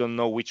we don't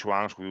know which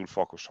ones we will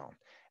focus on.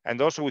 And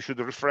also we should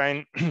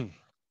refrain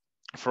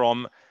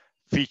from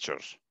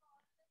features.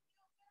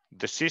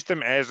 The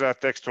system has a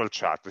textual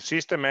chat. The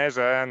system has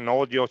an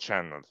audio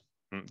channel.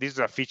 This is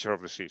a feature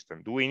of the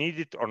system. Do we need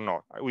it or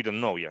not? We don't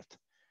know yet.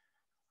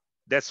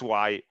 That's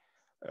why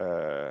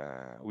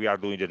we are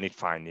doing the need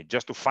finding,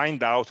 just to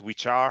find out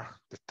which are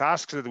the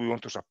tasks that we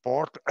want to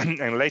support,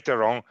 and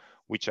later on,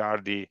 which are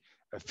the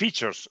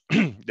features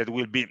that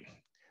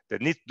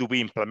need to be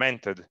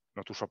implemented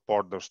to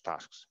support those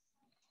tasks.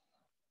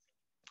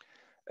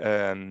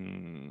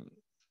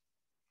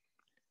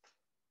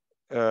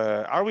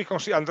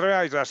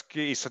 Andrea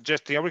is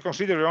suggesting, are we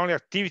considering only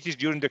activities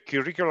during the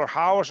curricular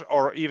hours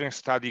or even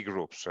study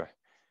groups?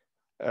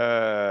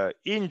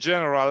 In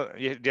general,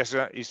 yes,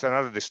 is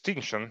another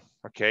distinction.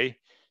 Okay,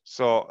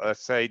 so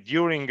let's say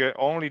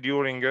only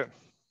during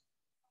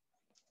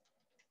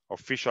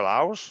official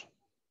hours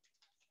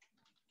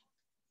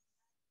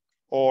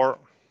or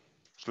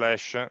 /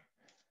 even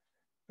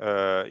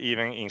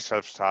in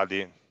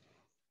self-study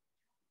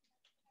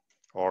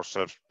or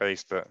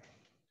self-paced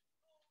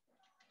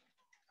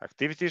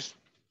activities.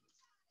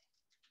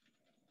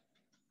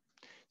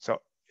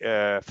 So,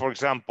 for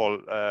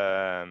example,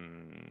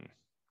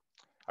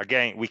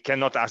 again, we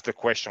cannot ask the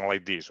question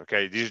like this.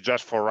 Okay, this is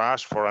just for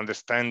us, for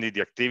understanding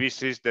the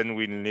activities. Then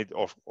we need,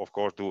 of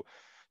course, to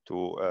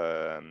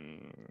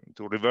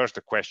reverse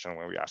the question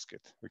when we ask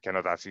it. We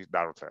cannot ask it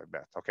directly like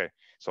that. Okay,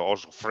 so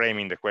also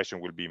framing the question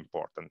will be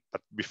important.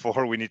 But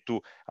before, we need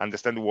to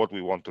understand what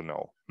we want to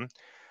know.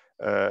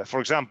 For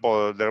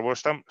example, there were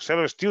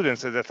several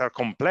students that are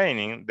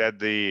complaining that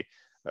the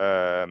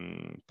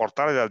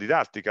Portale della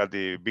Didattica,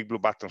 the big blue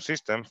button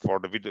system for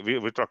the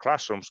virtual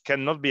classrooms,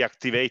 cannot be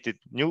activated.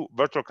 New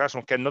virtual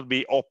classroom cannot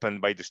be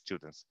opened by the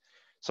students.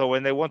 So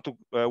when they want to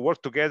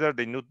work together,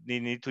 they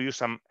need to use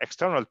some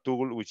external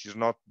tool, which is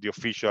not the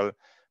official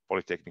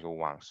Politecnico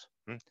ones.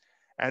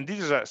 And this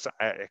is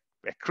a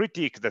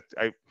critique that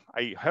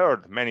I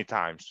heard many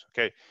times.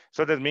 Okay,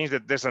 so that means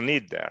that there's a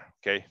need there.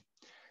 Okay,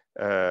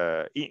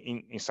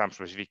 in some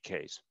specific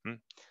case.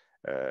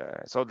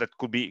 So that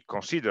could be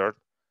considered.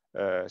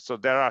 So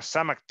there are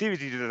some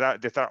activities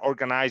that are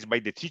organized by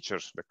the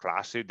teachers, the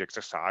classes, the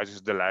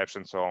exercises, the labs,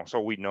 and so on.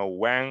 So we know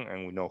when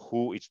and we know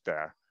who is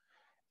there.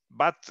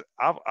 But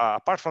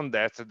apart from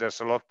that, there's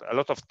a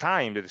lot of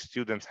time that the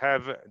students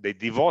have. They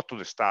devote to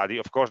the study.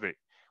 Of course,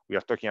 we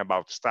are talking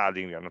about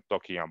studying. We are not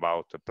talking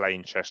about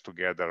playing chess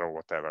together or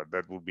whatever.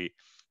 That would be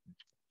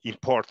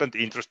important,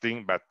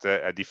 interesting, but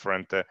a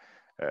different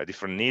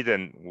need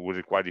and will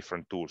require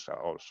different tools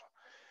also.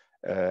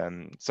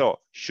 So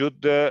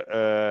should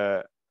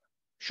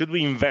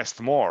we invest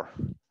more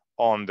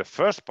on the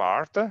first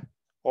part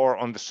or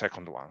on the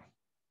second one?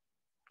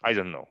 I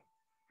don't know.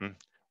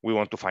 We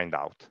want to find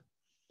out.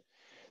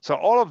 So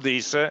all of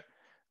these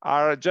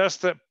are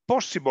just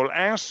possible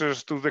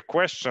answers to the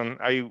question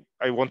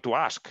I want to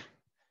ask.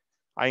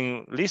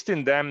 I'm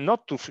listing them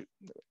not to,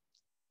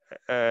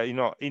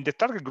 in the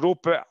target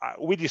group,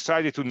 we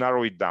decided to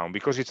narrow it down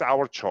because it's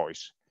our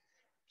choice.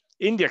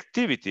 In the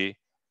activity,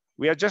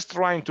 we are just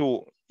trying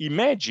to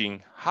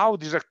imagine how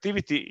this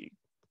activity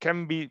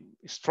can be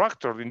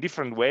structured in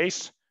different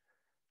ways,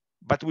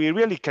 but we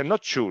really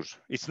cannot choose.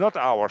 It's not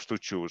ours to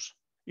choose.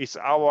 It's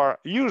our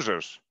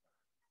users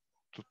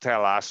to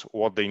tell us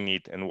what they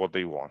need and what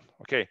they want.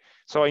 Okay,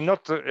 so I'm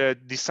not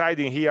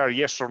deciding here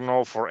yes or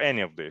no for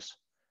any of this.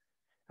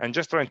 I'm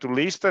just trying to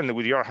list, and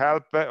with your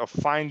help of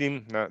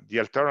finding the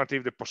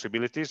alternative, the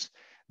possibilities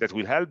that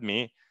will help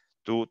me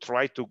to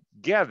try to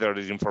gather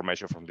this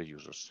information from the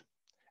users.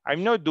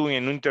 I'm not doing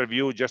an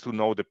interview just to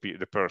know the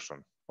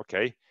person,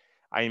 okay?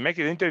 I'm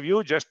making an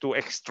interview just to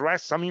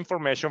extract some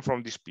information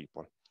from these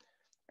people.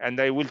 And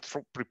I will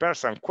prepare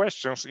some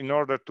questions in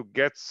order to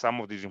get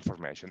some of this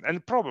information.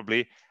 And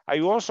probably I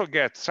will also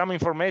get some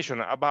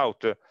information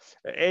about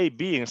A,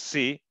 B, and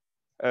C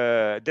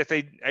that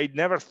I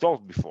never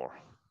thought before.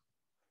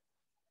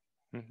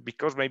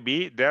 Because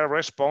maybe their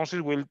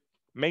responses will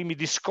make me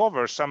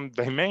discover some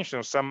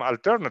dimensions, some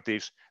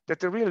alternatives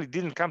that really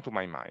didn't come to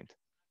my mind.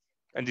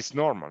 And it's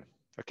normal,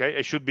 okay?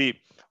 I should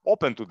be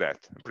open to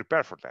that and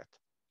prepare for that.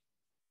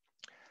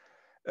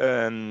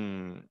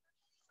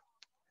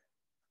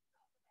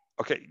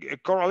 Okay,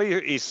 Coralie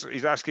is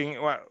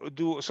asking, well,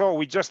 so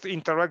we just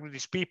interact with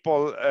these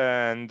people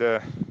and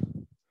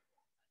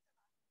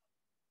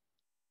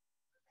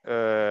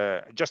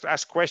just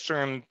ask questions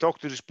and talk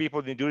to these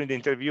people during the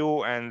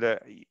interview? And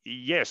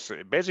yes,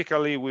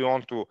 basically we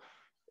want to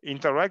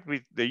interact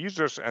with the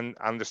users and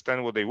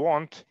understand what they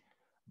want,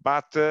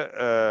 but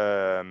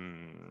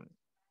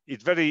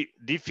it's very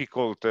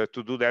difficult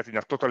to do that in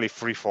a totally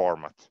free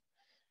format.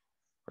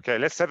 Okay,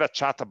 let's have a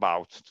chat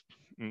about.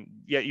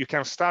 Yeah, you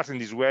can start in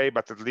this way,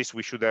 but at least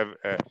we should have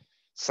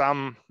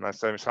some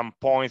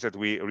points that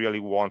we really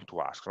want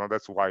to ask. So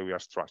that's why we are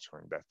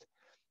structuring that.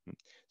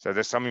 So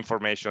there's some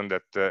information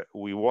that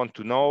we want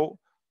to know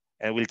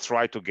and we'll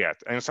try to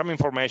get, and some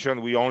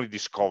information we only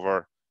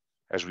discover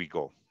as we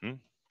go.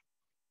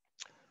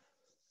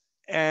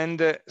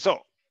 And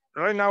so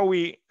right now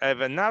we have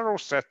a narrow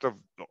set of,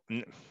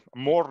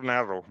 more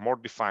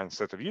defined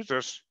set of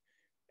users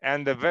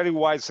and a very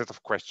wide set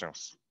of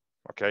questions.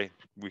 Okay,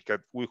 we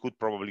could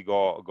probably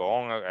go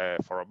on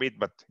for a bit,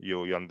 but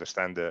you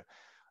understand the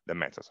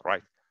method,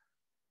 right?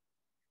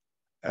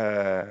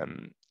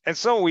 And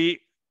so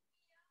we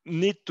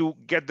need to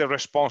get the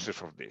responses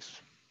from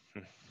this.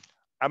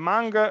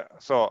 Among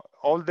so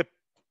all the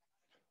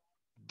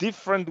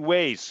different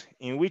ways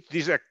in which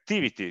this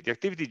activity, the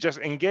activity just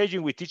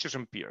engaging with teachers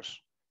and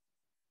peers.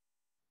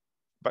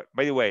 But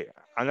by the way,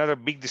 another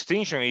big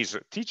distinction is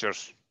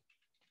teachers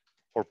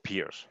or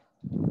peers,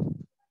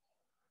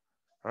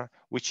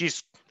 which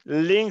is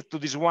linked to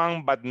this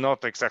one, but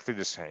not exactly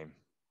the same.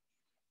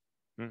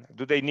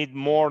 Do they need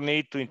more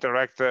to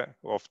interact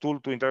of tool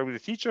to interact with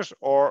the teachers,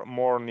 or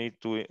more need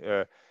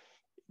to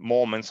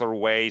moments or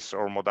ways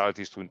or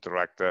modalities to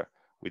interact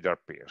with their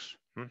peers?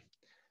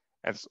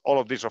 And all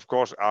of these, of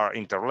course, are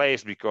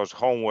interlaced because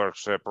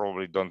homeworks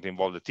probably don't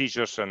involve the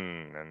teachers,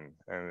 and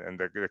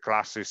the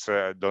classes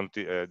don't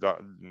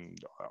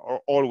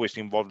always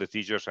involve the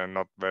teachers, and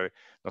not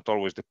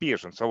always the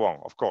peers, and so on.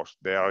 Of course,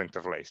 they are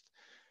interlaced.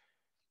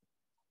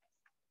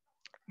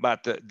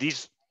 But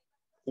this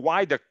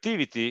wide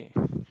activity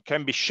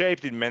can be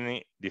shaped in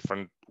many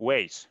different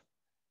ways.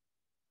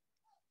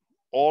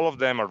 All of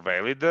them are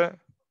valid.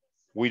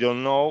 We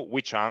don't know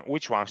which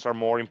ones are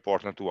more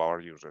important to our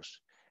users.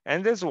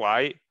 And that's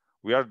why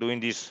we are doing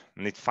this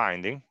need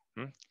finding.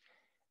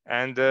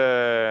 And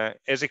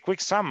as a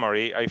quick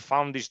summary, I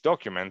found this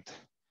document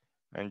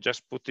and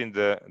just put in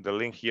the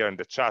link here in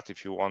the chat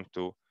if you want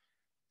to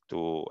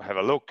have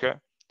a look.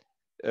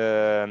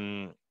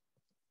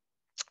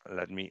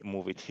 Let me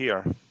move it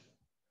here,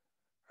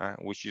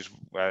 which is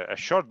a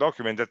short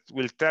document that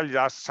will tell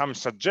us some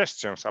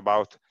suggestions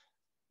about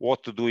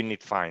what to do in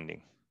need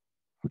finding.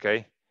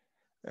 Okay.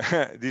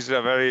 This is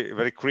a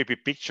very creepy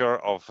picture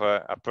of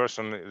a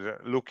person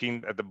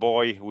looking at the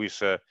boy who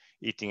is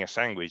eating a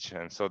sandwich,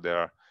 and so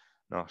they're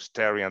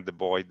staring at the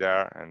boy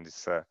there, and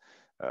it's a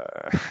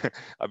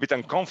bit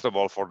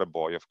uncomfortable for the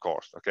boy, of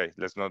course. Okay,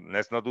 let's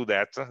not do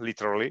that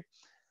literally,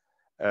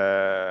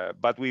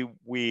 but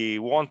we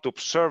want to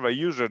observe a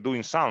user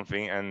doing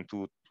something and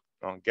to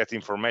get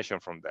information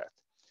from that.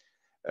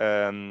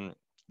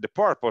 The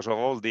purpose of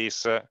all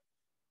this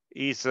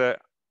is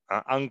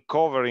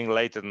uncovering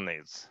latent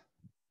needs.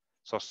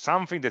 So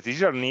something that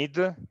is a need,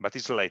 but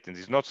is latent,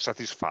 is not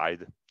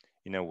satisfied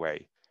in a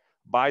way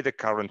by the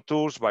current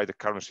tools, by the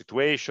current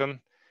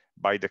situation,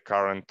 by the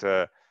current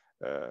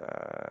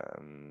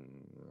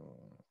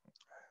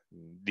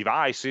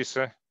devices,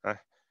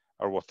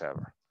 or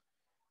whatever.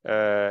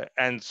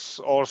 And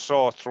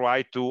also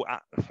try to,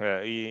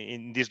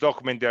 in this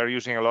document, they're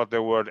using a lot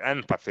the word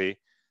empathy,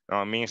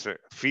 means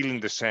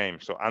feeling the same.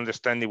 So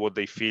understanding what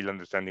they feel,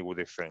 understanding what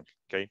they think,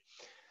 okay?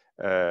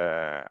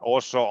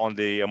 Also on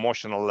the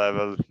emotional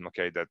level,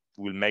 okay, that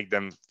will make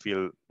them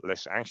feel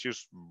less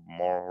anxious,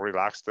 more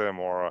relaxed,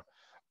 more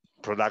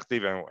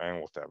productive, and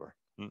whatever.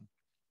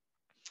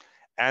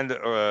 And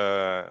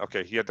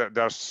okay, here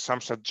there are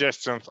some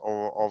suggestions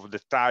of the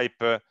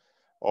type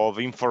of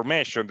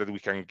information that we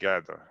can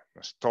gather: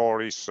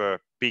 stories,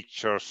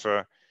 pictures,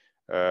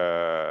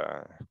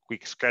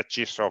 quick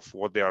sketches of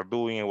what they are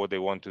doing and what they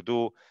want to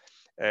do.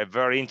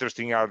 Very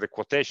interesting are the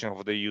quotations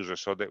of the user.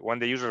 So that when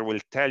the user will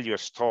tell you a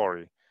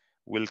story,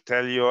 will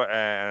tell you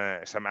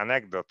some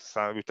anecdotes,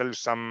 will tell you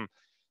some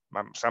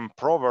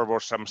proverb or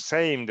some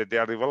saying that they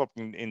are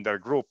developing in their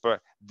group,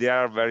 they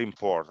are very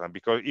important,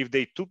 because if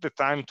they took the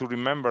time to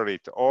remember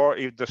it, or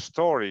if the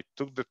story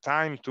took the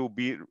time to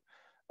be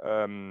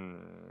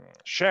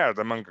shared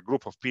among a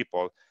group of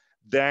people,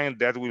 then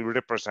that will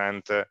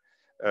represent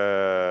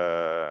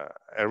a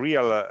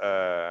real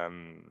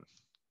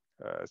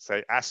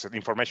say asset,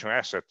 information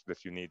asset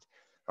that you need.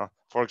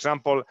 For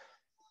example,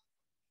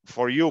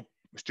 for you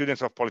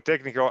students of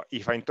Politecnico,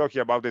 if I'm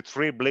talking about the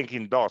 3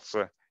 blinking dots,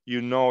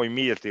 you know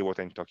immediately what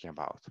I'm talking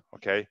about,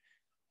 okay,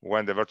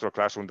 when the virtual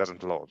classroom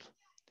doesn't load.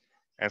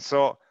 And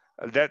so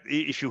that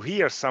if you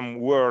hear some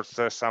words,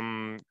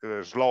 some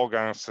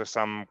slogans,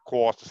 some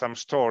quotes, some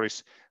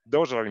stories,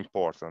 those are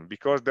important,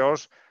 because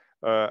those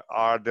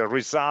are the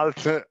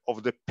result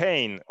of the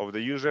pain of the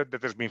user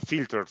that has been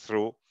filtered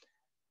through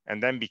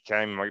and then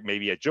became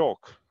maybe a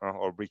joke,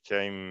 or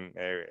became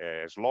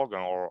a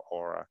slogan,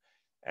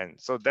 and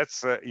so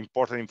that's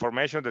important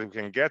information that we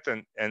can get,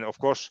 and of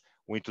course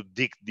we need to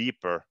dig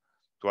deeper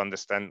to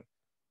understand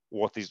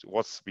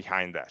what's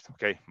behind that.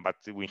 Okay, but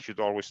we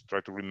should always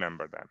try to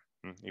remember them.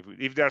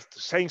 If they're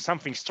saying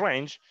something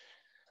strange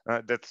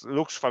that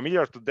looks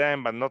familiar to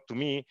them but not to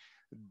me,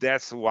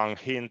 that's one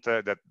hint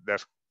that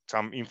there's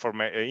some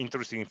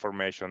interesting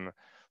information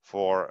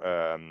for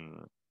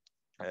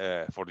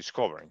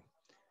discovering.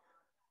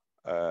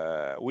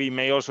 We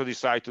may also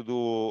decide to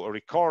do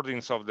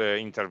recordings of the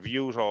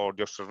interviews or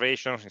the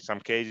observations in some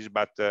cases,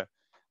 but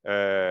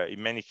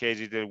in many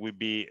cases it will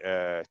be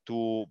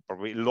too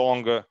probably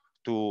long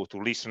to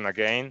listen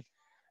again,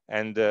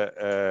 and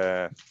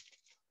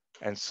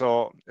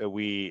so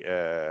we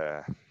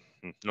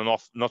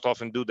not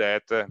often do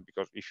that,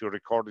 because if you're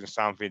recording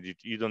something,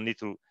 you don't need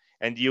to,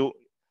 and you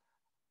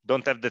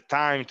don't have the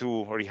time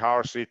to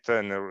rehearse it,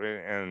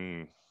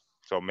 and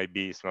so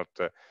maybe it's not.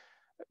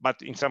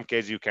 But in some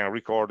cases, you can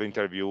record the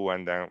interview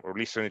and then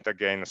listen it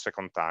again a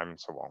second time, and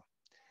so on.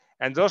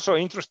 And also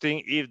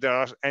interesting if there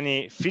are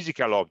any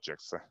physical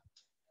objects.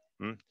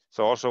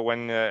 So also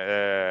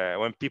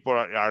when people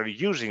are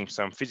using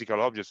some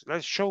physical objects,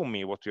 let's show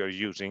me what you are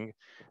using.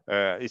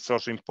 It's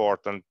also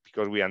important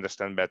because we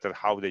understand better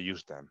how they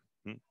use them.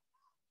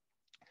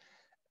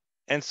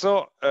 And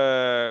so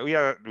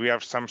we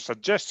have some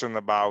suggestion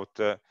about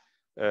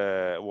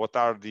what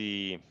are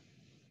the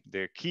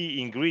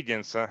key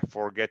ingredients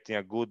for getting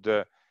a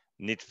good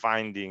need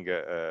finding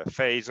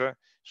phase.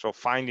 So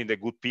finding the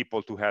good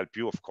people to help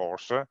you, of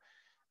course,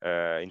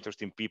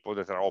 interesting people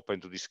that are open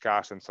to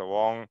discuss and so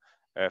on,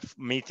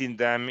 meeting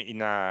them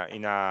in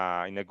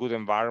a good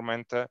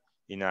environment,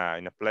 in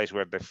a place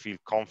where they feel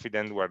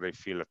confident, where they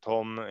feel at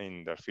home,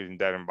 in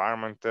their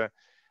environment,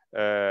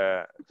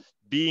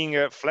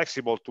 being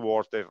flexible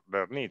towards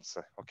their needs.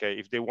 Okay,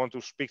 if they want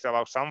to speak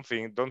about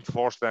something, don't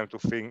force them to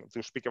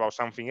speak about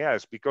something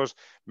else, because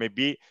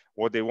maybe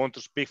what they want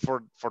to speak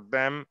for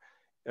them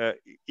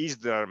is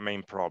their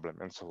main problem,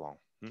 and so on.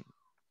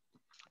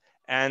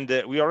 And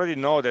we already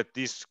know that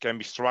this can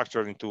be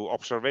structured into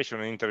observation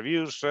and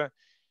interviews.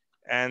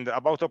 And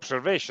about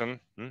observation,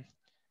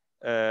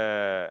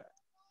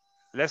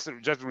 let's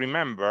just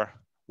remember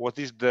what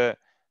is the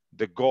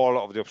goal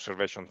of the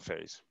observation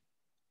phase.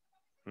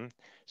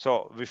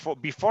 So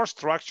before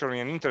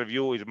structuring an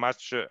interview, is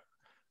much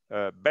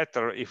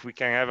better if we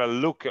can have a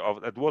look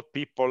at what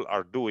people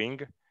are doing,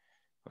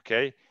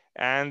 okay?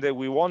 And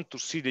we want to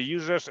see the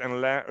users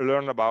and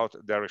learn about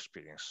their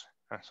experience.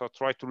 So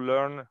try to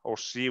learn or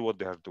see what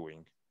they are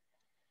doing.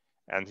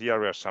 And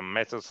here are some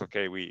methods.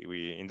 Okay,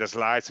 we in the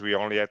slides we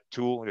only had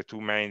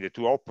the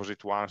two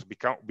opposite ones.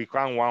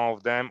 Become one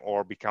of them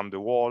or become the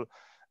wall.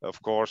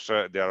 Of course,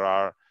 there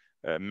are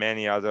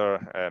many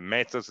other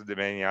methods,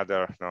 many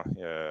other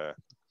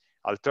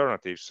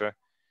alternatives.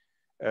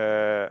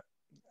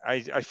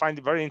 I find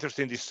it very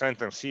interesting, this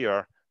sentence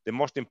here. The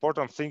most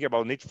important thing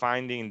about need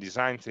finding in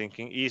design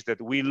thinking is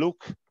that we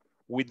look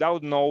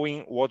without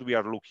knowing what we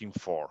are looking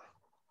for.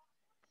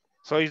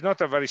 So it's not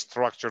a very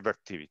structured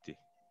activity.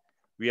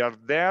 We are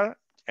there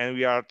and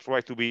we are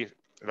trying to be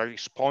like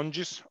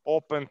sponges,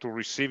 open to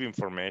receive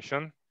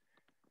information,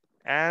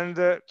 and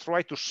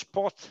try to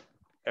spot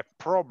a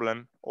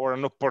problem or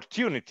an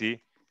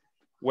opportunity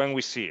when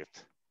we see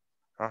it.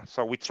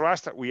 So we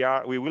trust that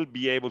we will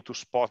be able to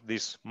spot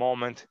this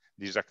moment,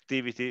 this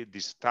activity,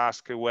 this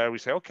task where we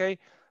say, okay,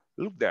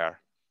 look there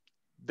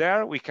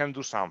we can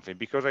do something,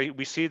 because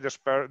we see this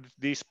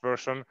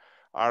person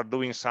are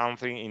doing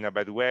something in a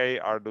bad way,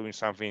 are doing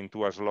something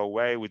into a slow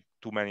way with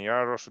too many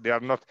errors. They are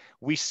not,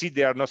 we see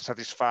they are not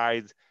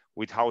satisfied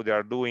with how they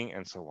are doing,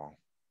 and so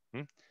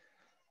on.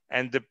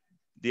 And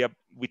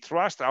we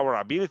trust our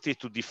ability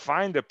to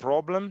define the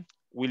problem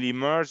will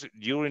emerge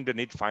during the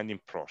need finding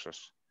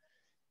process.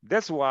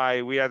 That's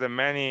why we had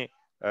many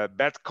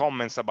bad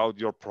comments about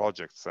your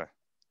projects,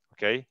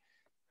 okay?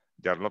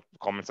 There are not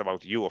comments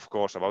about you, of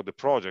course, about the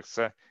projects,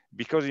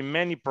 because in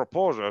many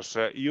proposals,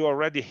 you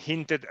already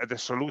hinted at the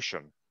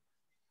solution.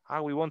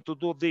 We want to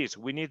do this.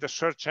 We need a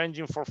search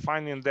engine for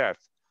finding that.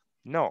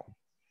 No,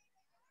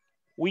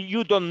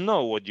 you don't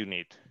know what you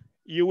need.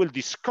 You will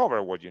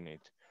discover what you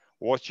need.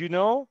 What you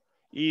know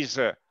is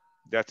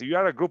that you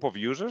are a group of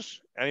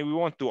users and we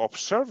want to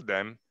observe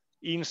them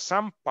in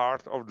some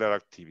part of their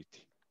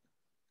activity.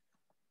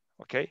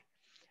 Okay,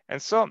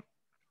 and so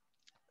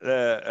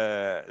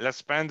let's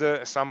spend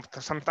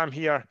some time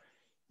here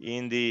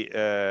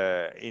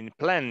in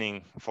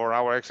planning for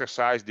our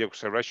exercise, the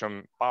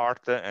observation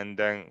part, and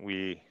then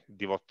we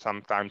devote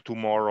some time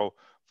tomorrow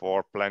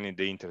for planning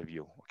the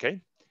interview.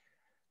 Okay,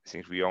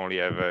 since we only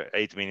have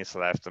 8 minutes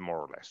left, more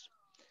or less.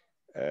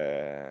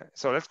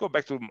 So let's go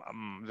back to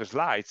the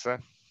slides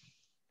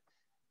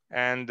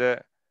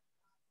and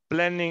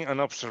planning an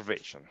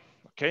observation.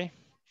 Okay,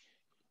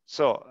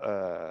 so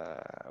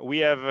we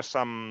have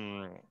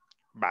some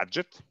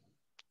budget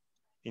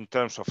in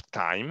terms of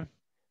time,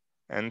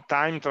 and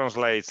time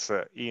translates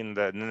in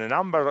the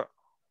number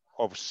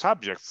of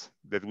subjects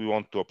that we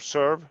want to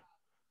observe,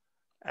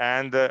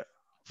 and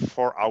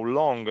for how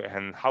long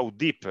and how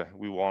deep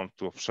we want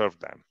to observe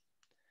them.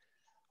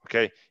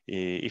 Okay,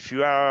 if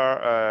you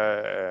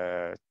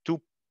are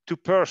two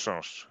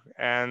persons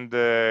and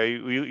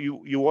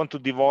you want to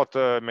devote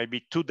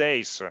maybe 2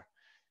 days,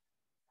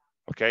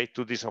 okay,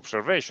 to this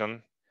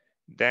observation,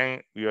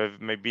 then you have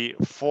maybe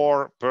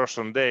 4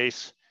 person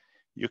days.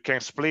 You can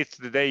split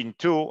the day in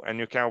 2 and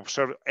you can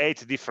observe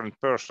 8 different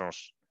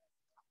persons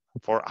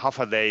for half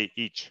a day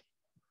each,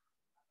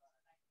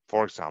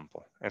 for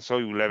example. And so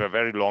you will have a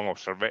very long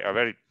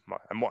observation,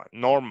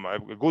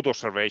 a good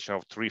observation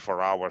of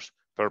 3-4 hours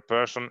per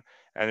person,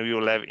 and we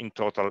will have in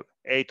total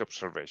 8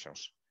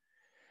 observations.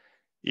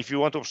 If you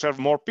want to observe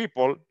more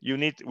people, you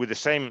need, with the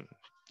same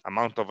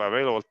amount of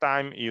available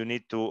time, you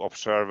need to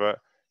observe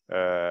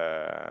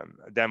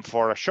them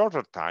for a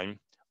shorter time,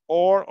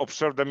 or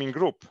observe them in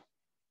group,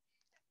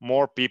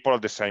 more people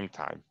at the same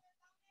time.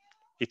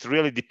 It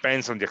really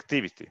depends on the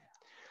activity.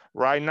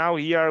 Right now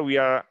here we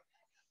are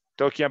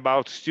talking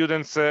about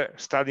students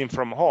studying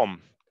from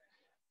home.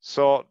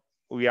 So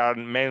we are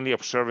mainly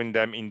observing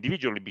them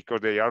individually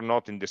because they are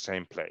not in the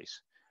same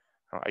place.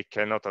 I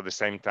cannot at the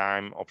same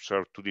time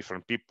observe 2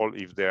 different people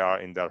if they are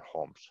in their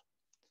homes.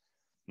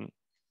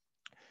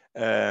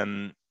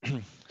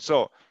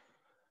 So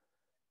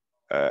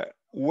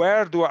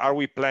where are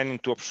we planning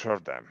to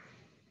observe them?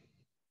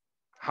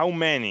 How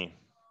many?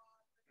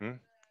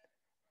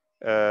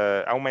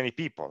 How many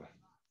people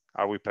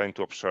are we planning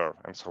to observe,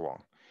 and so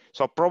on?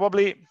 So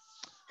probably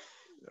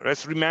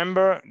let's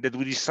remember that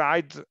we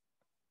decide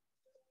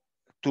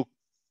to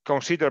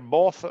consider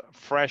both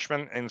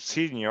freshmen and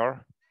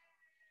senior,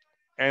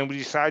 and we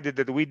decided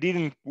that we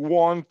didn't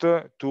want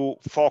to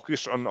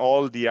focus on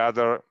all the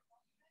other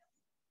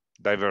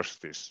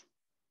diversities.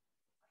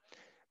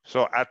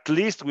 So at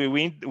least we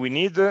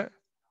need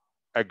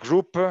a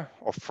group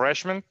of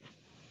freshmen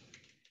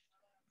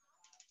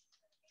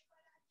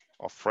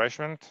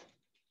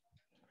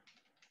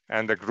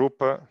and a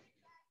group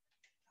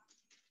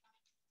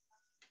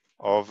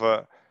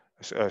of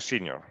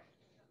senior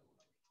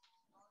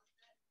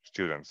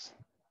students.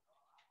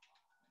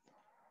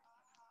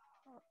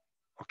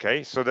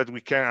 Okay, so that we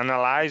can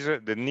analyze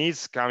the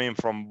needs coming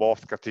from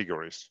both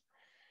categories.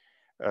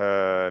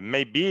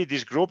 Maybe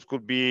this group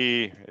could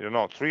be,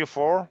 3 or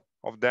 4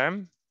 of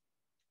them,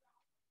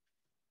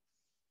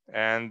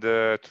 and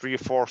 3 or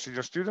 4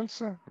 senior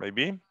students,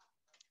 maybe,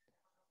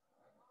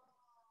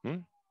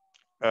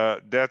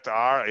 that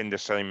are in the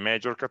same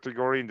major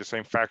category, in the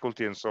same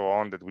faculty, and so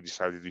on, that we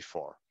decided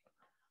before.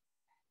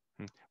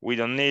 We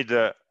don't need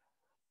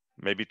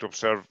maybe to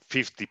observe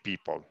 50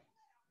 people.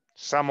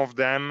 Some of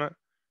them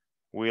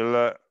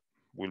will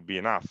be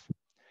enough.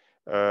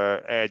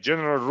 A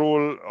general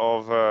rule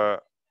of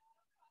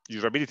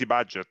usability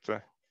budget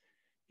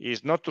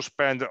is not to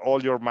spend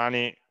all your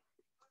money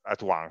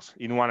at once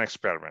in one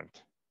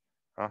experiment.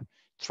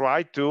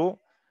 Try to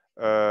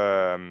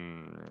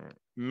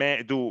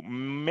do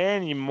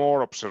many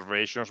more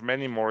observations,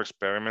 many more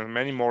experiments,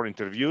 many more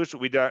interviews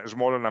with a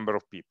smaller number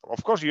of people.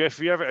 Of course, if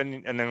you have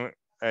an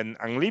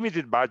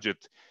unlimited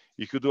budget,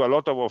 you could do a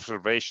lot of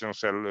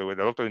observations with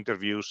a lot of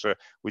interviews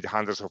with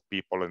hundreds of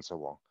people and so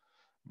on.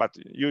 But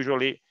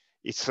usually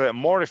it's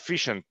more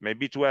efficient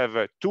maybe to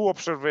have 2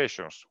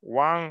 observations,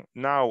 one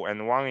now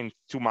and one in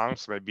 2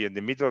 months, maybe in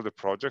the middle of the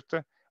project,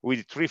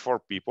 with 3 or 4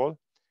 people,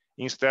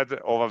 instead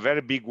of a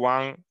very big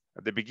one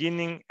at the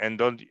beginning, and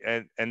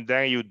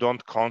then you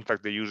don't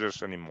contact the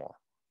users anymore.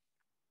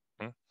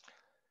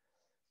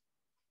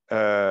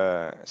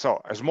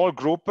 So a small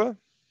group,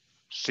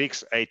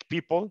 6 or 8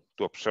 people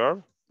to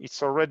observe,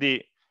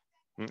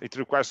 it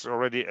requires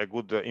already a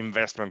good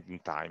investment in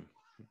time.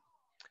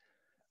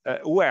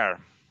 Where?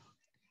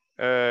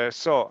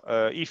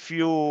 If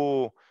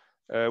you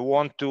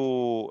want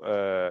to,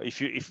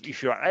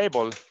 if you are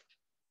able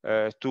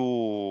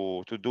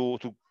to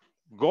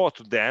go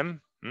to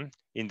them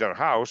in their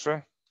house,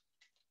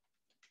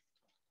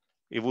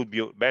 it would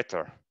be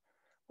better.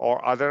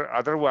 Or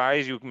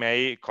otherwise, you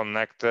may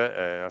connect,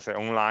 say,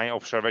 online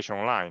observation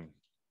online.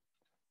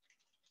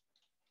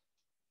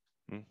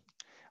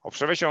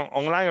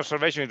 Online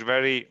observation is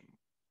very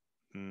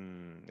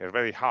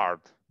hard.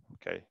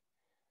 Okay.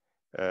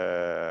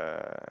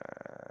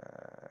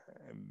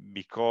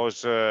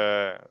 Because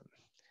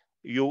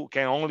you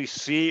can only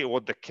see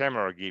what the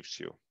camera gives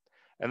you,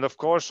 and of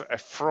course a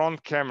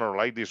front camera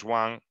like this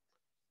one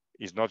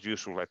is not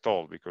useful at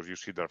all, because you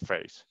see their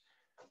face.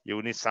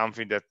 You need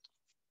something that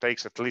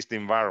takes at least the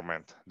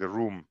environment, the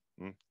room,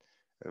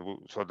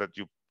 so that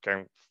you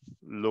can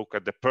look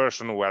at the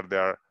person where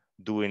they're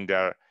doing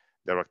their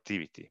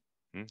activity.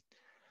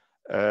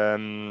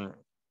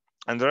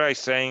 Andrea is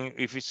saying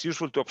if it's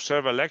useful to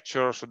observe a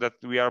lecture so that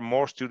we are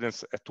more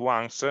students at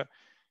once,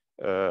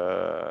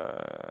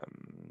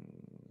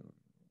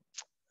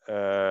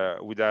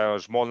 with a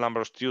small number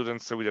of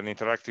students, with an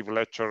interactive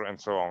lecture and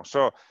so on.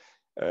 So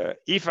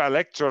if a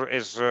lecture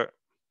is,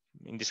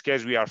 in this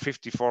case, we are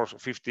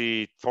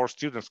 54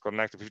 students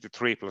connected,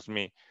 53 plus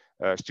me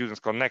students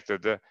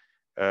connected.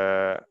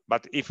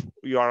 But if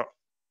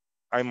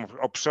I'm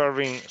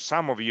observing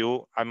some of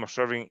you, I'm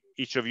observing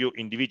each of you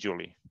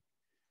individually.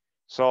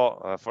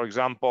 So, for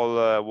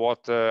example,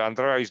 what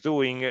Andrea is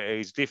doing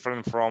is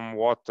different from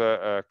what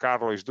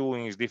Carlo is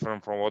doing, is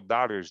different from what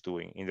Dario is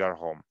doing in their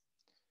home.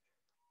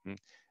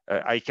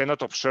 I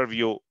cannot observe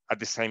you at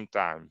the same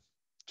time,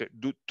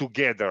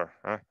 together.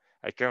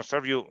 I can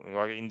observe you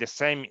in the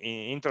same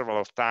interval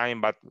of time,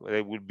 but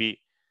they will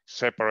be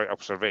separate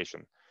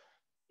observation.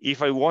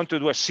 If I want to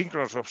do a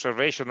synchronous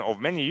observation of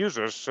many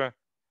users,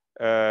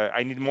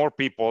 I need more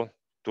people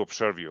to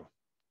observe you.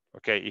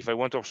 Okay, if I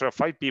want to observe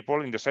 5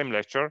 people in the same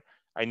lecture,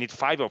 I need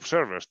 5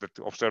 observers that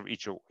observe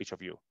each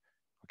of you.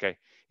 Okay,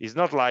 it's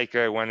not like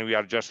when we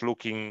are just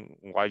looking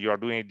while you are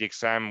doing the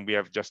exam, we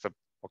have just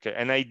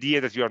an idea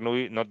that you are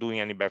not doing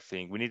any bad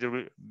thing. We need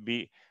to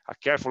be a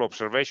careful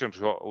observation,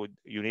 so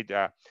you need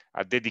a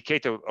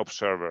dedicated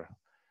observer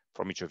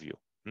from each of you.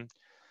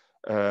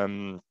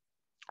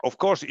 Of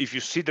course, if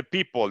you see the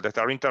people that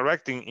are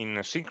interacting in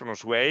a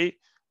synchronous way,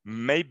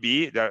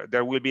 maybe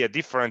there will be a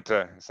different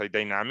say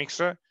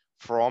dynamics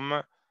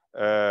from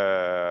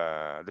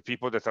the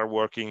people that are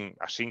working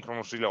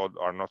asynchronously or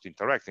are not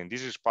interacting.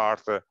 This is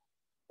part of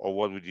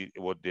what we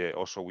did,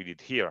 also we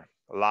did here,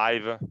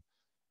 live,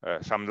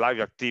 some live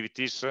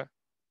activities.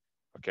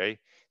 Okay,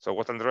 so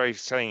what Andrea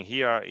is saying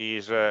here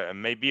is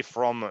maybe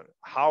from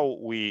how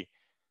we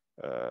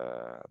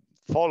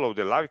follow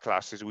the live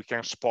classes, we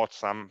can spot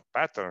some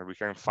pattern, we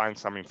can find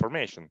some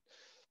information.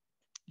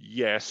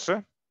 Yes,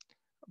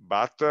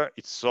 but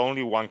it's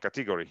only one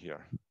category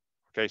here.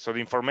 Okay, so the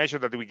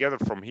information that we gather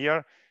from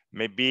here,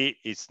 maybe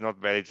it's not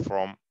valid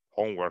from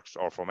homeworks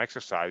or from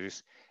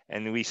exercises,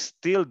 and we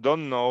still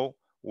don't know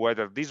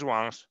whether these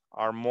ones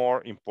are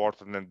more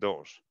important than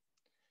those.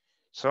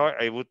 So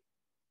I would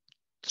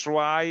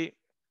try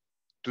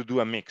to do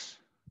a mix.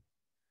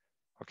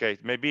 Okay,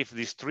 maybe if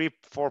these 3 or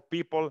 4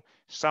 people,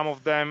 some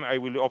of them I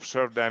will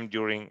observe them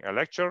during a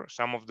lecture,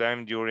 some of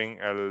them during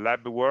a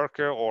lab work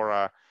or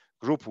a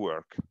group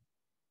work.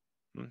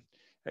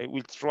 I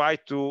will try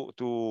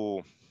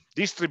to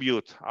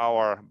distribute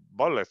our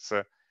bullets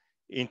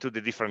into the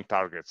different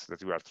targets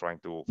that we are trying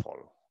to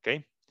follow.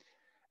 Okay,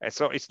 and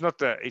so it's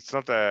not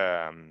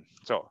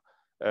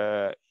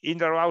in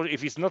the route,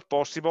 if it's not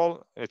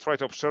possible, try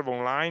to observe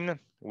online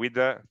with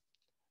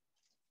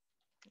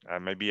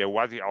maybe a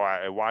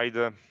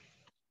wide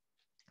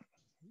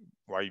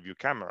wide view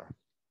camera.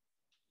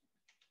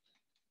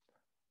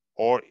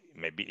 Or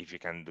maybe if you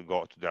can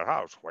go to their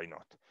house, why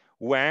not?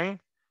 When?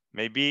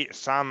 Maybe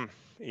some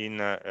in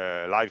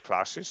live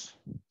classes,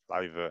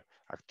 live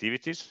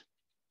activities,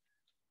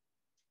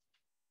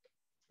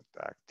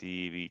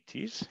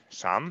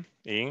 some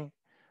in,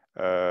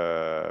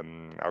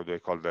 how do I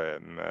call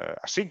them,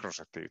 asynchronous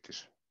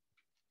activities.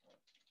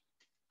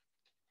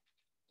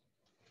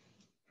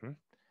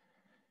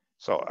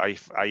 So I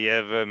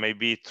have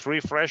maybe 3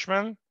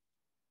 freshmen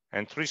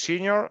and 3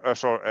 senior,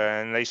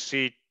 and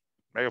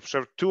I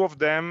observe 2 of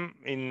them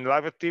in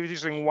live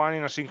activities and 1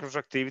 in asynchronous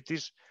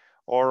activities,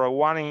 or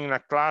 1 in a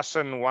class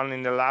and 1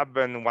 in the lab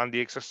and 1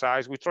 the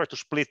exercise. We try to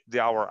split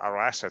our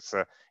assets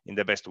in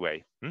the best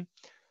way.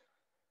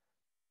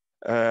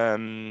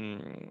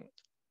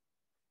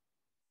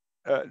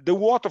 The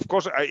what, of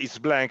course, is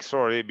blank,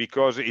 sorry,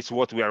 because it's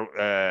what we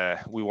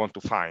want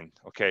to find.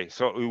 Okay,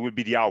 so it will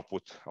be the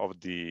output of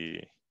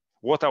the,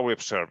 what are we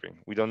observing?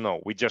 We don't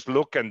know. We just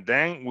look, and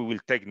then we will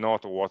take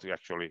note of what we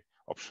actually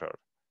observe.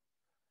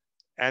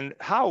 And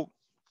how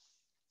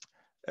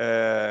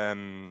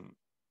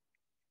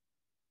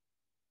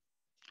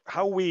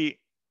we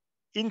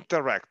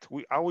interact,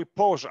 how we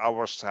pose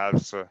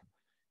ourselves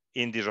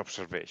in this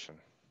observation.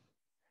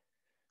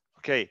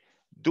 Okay,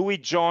 do we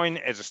join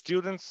as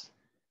students?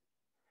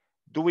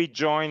 Do we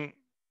join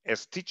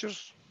as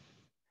teachers?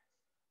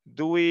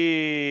 Do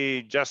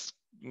we just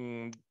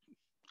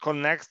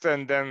connect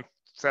and then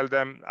tell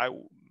them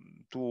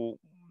to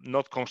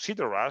not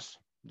consider us,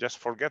 just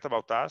forget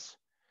about us?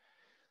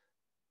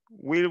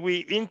 Will we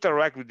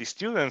interact with the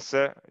students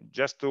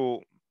just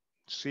to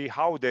see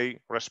how they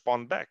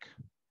respond back?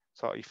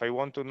 So if I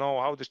want to know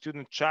how the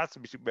student chats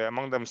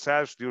among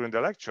themselves during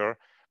the lecture,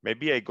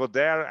 maybe I go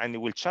there and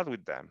will chat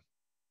with them.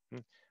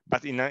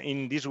 But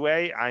in this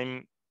way,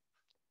 I'm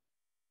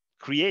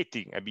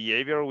creating a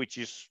behavior which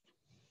is,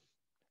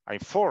 I'm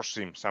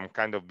forcing some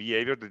kind of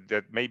behavior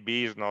that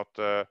maybe is not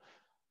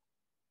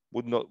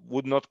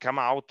would not come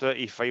out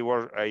if I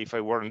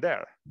weren't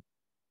there.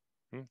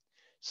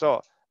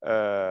 So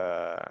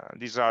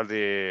these are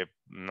the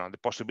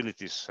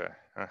possibilities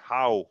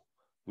how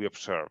we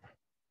observe.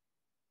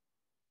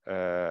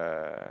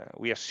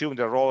 We assume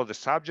the role of the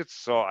subject.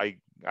 So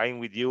I'm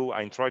with you.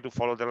 I'm trying to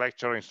follow the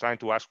lecture. I'm trying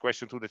to ask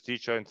questions to the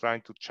teacher. I'm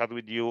trying to chat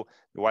with you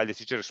while the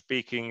teacher is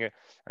speaking.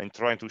 I'm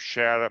trying to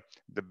share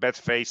the bad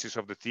faces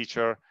of the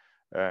teacher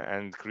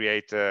and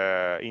create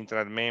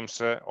internet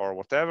memes or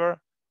whatever.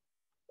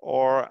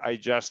 Or I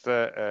just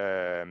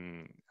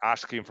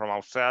asking from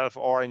ourselves,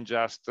 or I'm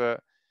just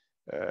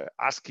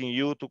asking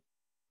you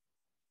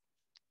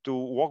to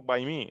walk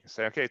by me.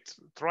 Say, okay,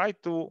 try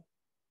to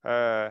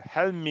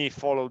help me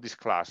follow this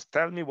class.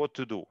 Tell me what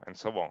to do, and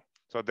so on.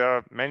 So there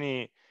are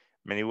many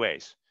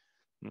ways.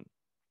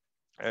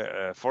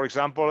 For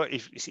example,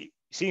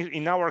 since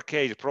in our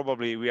case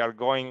probably we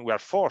are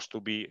forced to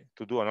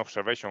do an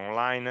observation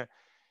online,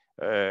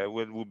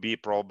 will be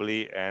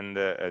probably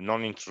a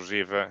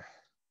non-intrusive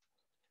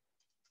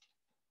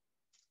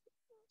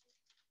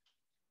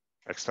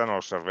external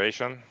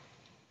observation.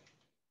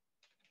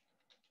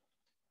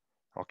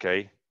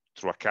 Okay,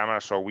 through a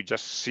camera, so we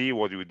just see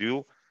what you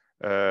do,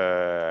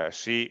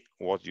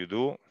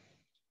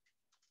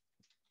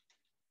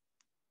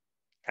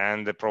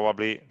 and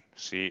probably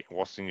see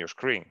what's in your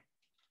screen.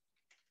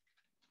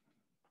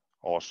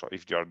 Also,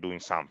 if you are doing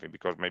something,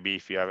 because maybe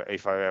if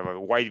I have a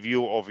wide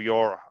view of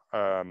your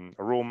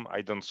room,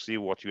 I don't see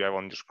what you have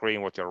on the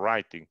screen, what you're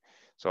writing.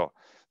 So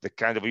the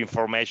kind of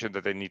information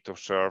that I need to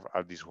observe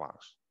are these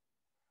ones.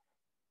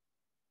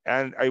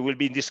 And I will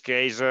be, in this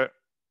case,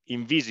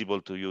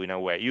 invisible to you in a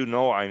way. You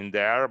know I'm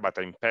there, but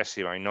I'm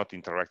passive. I'm not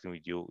interacting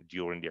with you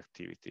during the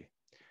activity.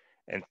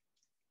 And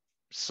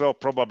so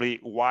probably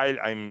while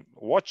I'm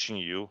watching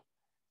you,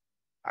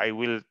 I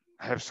will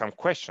have some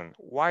question.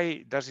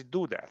 Why does it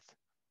do that?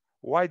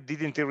 Why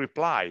didn't it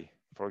reply,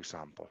 for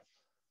example?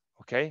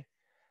 Okay.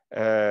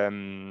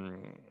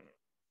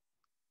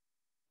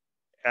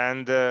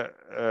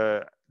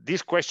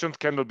 These questions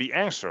cannot be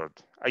answered.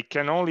 I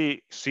can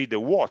only see the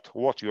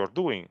what you're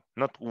doing,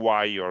 not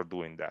why you're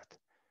doing that,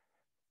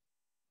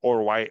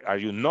 or why are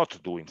you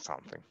not doing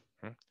something.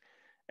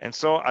 And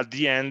so at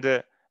the end,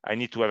 I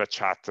need to have a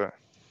chat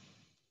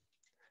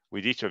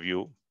with each of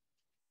you,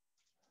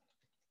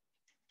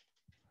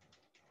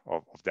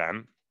 of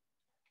them,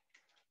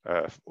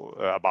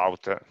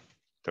 about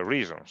the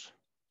reasons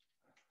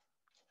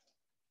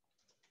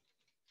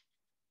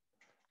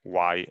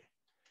why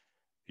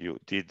you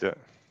did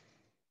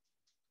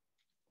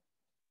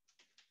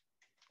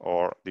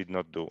or did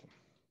not do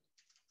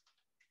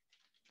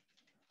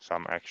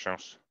some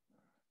actions.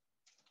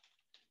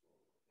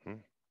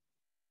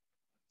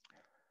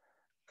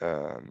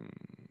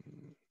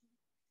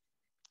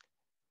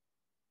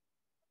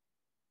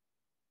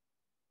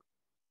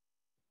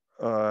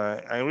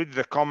 I read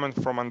the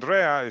comment from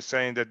Andrea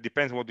saying that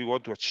depends what you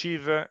want to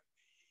achieve.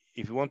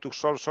 If you want to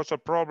solve social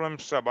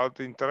problems about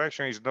the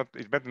interaction, it's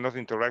better not to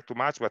interact too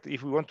much. But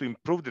if we want to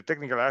improve the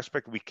technical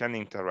aspect, we can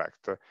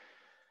interact.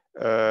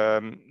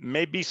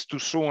 Maybe it's too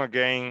soon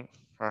again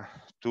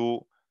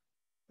to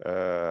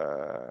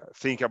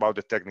think about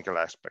the technical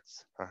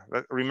aspects.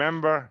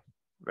 Remember,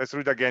 let's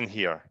read again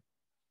here.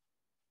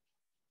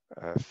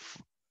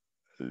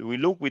 We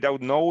look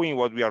without knowing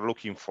what we are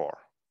looking for.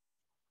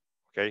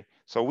 Okay,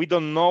 so we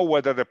don't know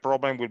whether the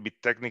problem will be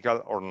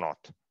technical or not.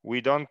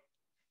 We don't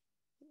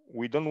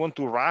want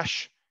to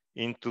rush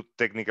into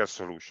technical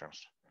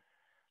solutions.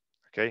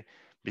 Okay,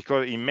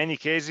 because in many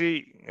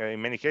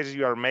cases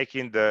you are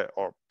making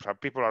or some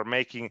people are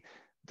making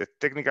the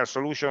technical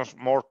solutions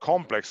more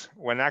complex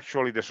when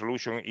actually the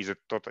solution is on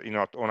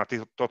a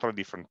totally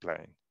different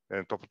plane,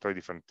 totally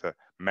different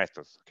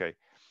methods. Okay,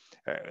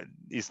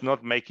 it's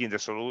not making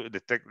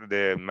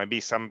the maybe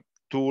some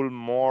tool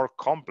more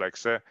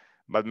complex,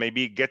 but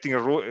maybe getting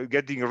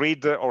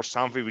rid of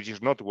something which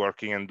is not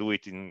working and do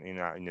it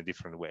in a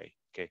different way.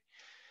 Okay.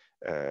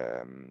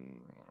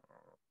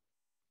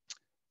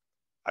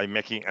 I'm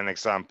making an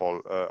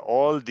example.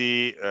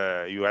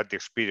 You had the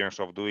experience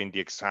of doing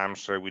the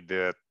exams with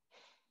the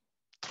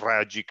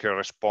tragic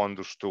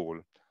responders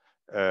tool.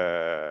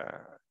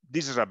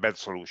 This is a bad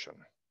solution,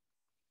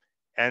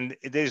 and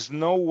there's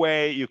no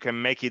way you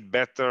can make it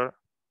better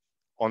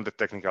on the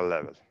technical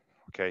level.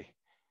 Okay,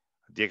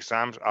 the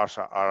exams are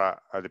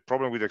the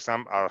problem with the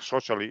exam are a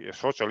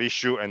social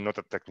issue and not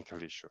a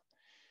technical issue.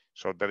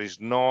 So there is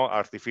no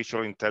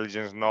artificial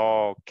intelligence,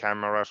 no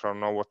cameras or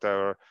no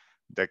whatever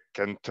that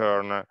can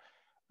turn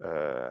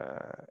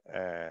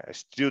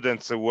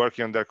students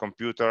working on their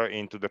computer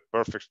into the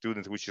perfect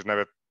student, which is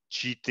never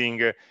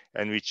cheating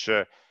and which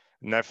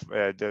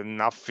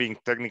nothing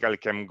technically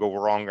can go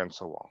wrong and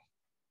so on.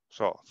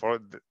 So for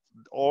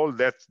all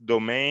that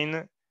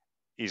domain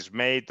is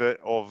made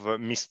of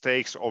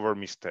mistakes over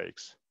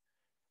mistakes.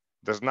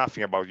 There's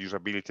nothing about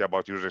usability,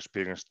 about user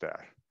experience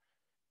there.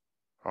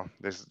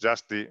 There's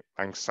just the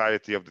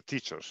anxiety of the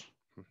teachers.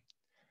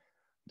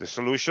 The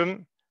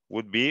solution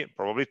would be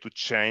probably to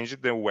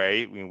change the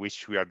way in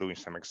which we are doing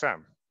some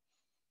exam.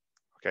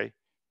 Okay,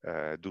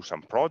 do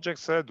some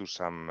projects, do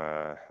some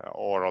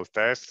oral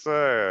tests,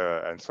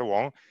 and so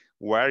on,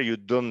 where you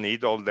don't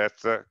need all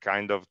that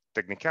kind of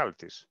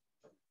technicalities.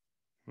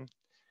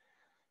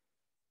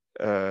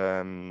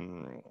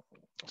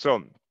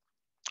 So,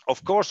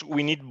 of course,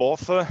 we need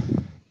both.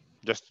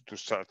 Just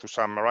to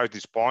summarize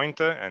this point,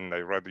 and I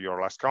read your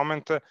last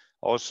comment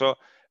also,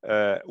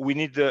 we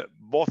need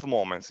both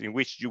moments in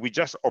which we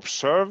just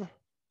observe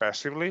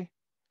passively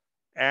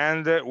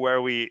and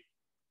where we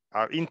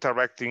are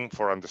interacting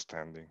for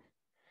understanding.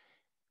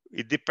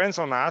 It depends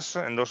on us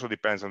and also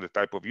depends on the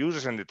type of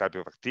users and the type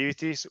of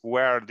activities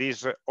where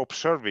these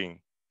observing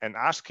and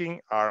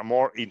asking are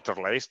more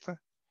interlaced.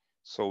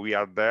 So we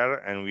are there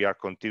and we are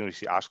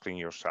continuously asking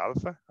yourself,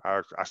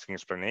 asking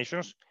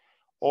explanations,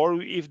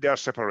 or if they are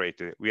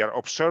separated, we are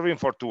observing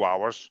for 2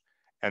 hours,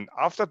 and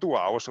after 2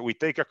 hours, we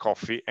take a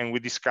coffee and we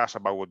discuss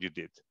about what you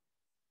did.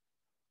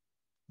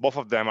 Both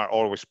of them are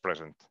always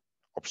present,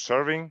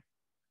 observing,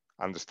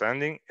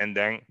 understanding, and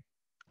then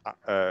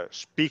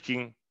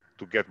speaking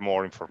to get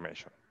more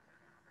information.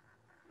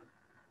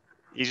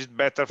 Is it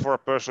better for a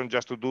person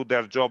just to do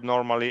their job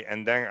normally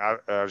and then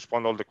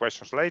respond all the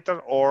questions later,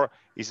 or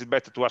is it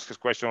better to ask a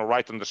question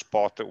right on the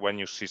spot when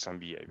you see some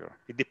behavior?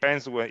 It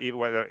depends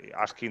whether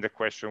asking the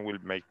question will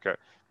make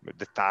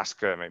the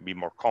task maybe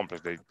more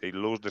complex. They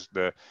lose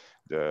the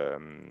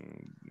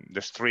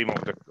stream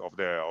of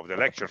the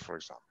lecture, for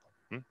example.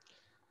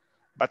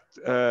 But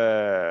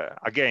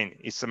again,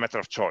 it's a matter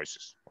of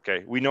choices.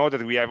 Okay, we know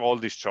that we have all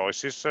these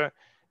choices,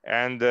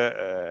 and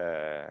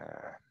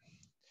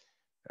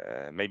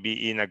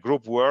maybe in a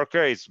group work,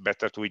 it's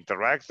better to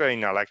interact.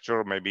 In a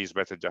lecture, maybe it's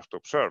better just to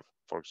observe,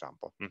 for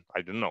example.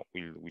 I don't know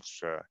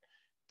which there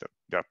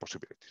are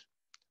possibilities.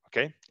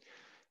 Okay,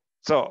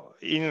 so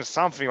in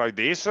something like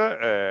this,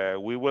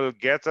 we will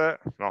get,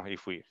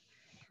 if we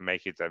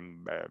make it a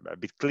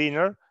bit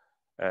cleaner,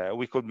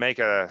 we could make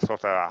a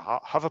sort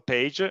of half a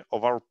page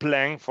of our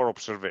plan for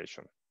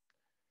observation.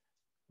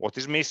 What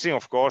is missing,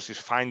 of course, is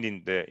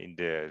finding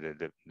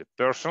the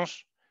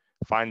persons,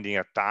 finding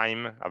a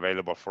time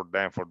available for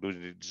them for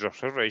doing this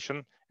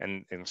observation,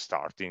 and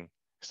starting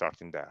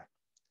there.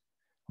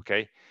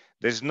 Okay,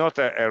 there's not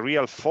a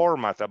real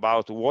format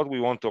about what we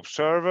want to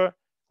observe.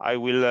 I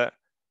will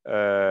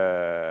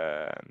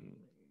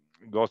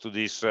go to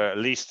this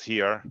list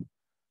here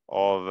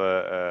of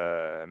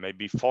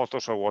maybe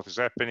photos of what is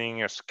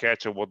happening, a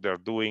sketch of what they're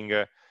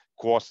doing,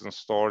 quotes and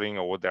storing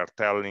or what they're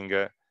telling,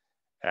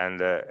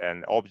 and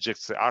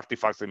objects,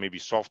 artifacts that may be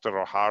software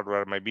or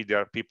hardware. Maybe there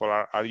are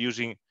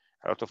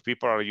a lot of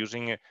people are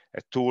using a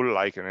tool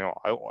like,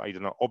 I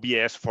don't know,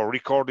 OBS for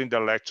recording their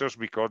lectures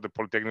because the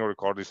Politecnico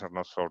recordings are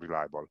not so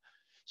reliable.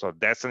 So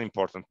that's an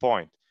important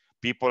point.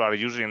 People are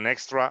using an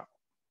extra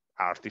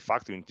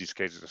artifact, in this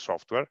case the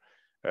software,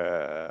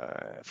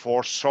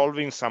 for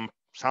solving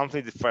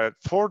something that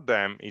for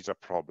them is a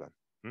problem.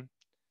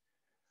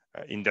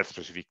 In that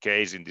specific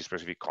case, in this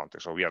specific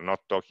context. So we are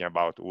not talking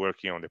about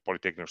working on the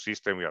Politecnico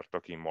system, we are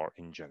talking more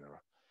in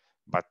general.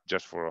 But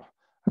just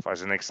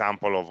as an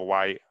example of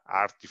why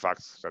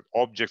artifacts, that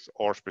objects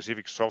or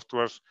specific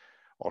softwares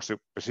or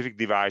specific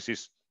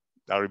devices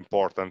are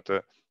important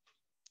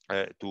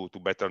to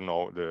better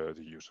know the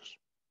users.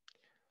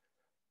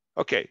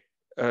 Okay,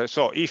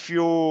 so if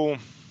you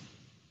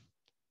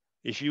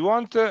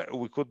want,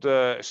 we could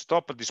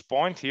stop at this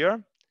point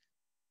here,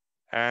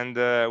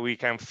 and we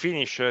can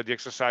finish the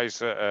exercise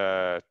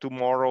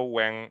tomorrow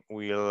when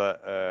we'll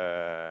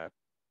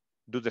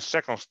do the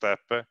second step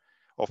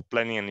of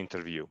planning an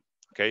interview.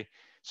 Okay,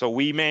 so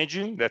we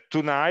imagine that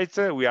tonight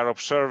we are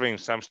observing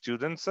some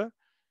students,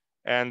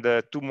 and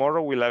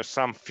tomorrow we'll have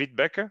some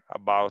feedback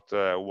about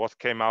what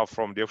came out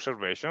from the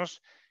observations,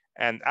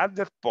 and at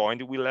that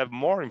point we'll have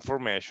more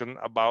information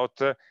about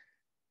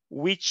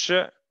which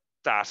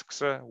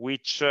tasks,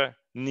 which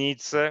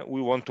needs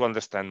we want to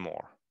understand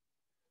more.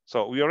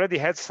 So we already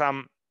had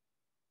some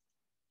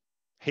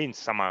hints,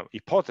 some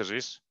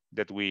hypotheses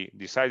that we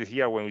decided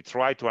here when we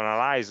try to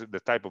analyze the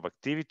type of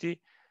activity,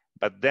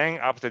 but then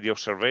after the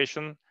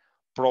observation,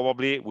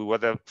 probably we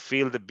would have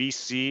filled B,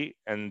 C,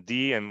 and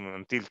D, and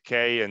until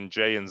K, and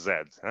J, and Z.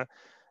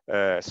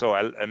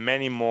 So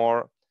many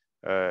more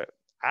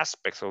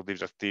aspects of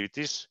these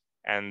activities,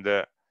 and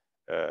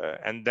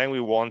then we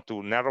want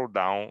to narrow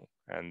down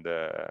and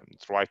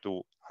try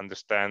to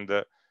understand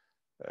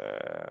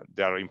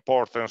their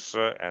importance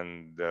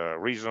and the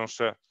reasons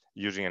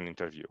using an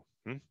interview.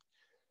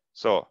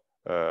 So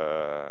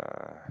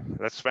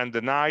let's spend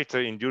the night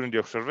during the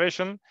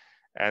observation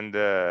and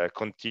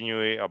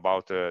continue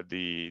about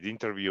the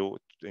interview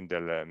in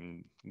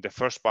the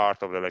first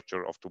part of the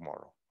lecture of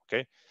tomorrow.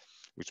 Okay,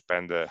 we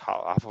spend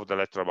half of the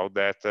lecture about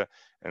that,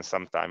 and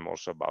some time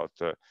also about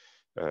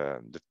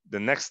the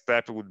next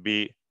step would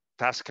be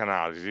task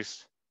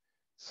analysis.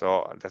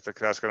 So that's a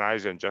task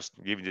analysis, and just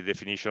giving the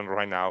definition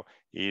right now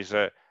is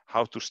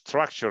how to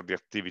structure the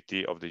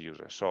activity of the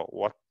user. So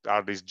what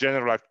are these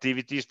general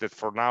activities that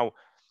for now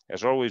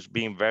has always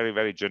been very,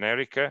 very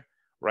generic?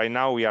 Right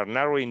now we are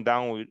narrowing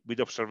down with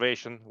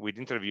observation, with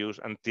interviews,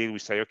 until we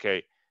say,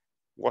 okay,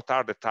 what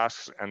are the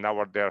tasks and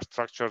how they are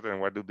structured, and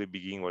where do they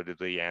begin, where do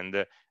they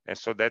end, and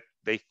so that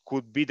they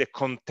could be the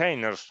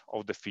containers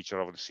of the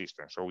feature of the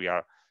system. So we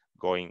are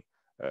going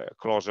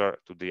closer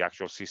to the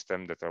actual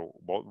system that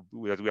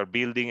we are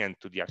building, and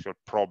to the actual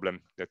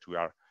problem that we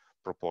are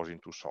proposing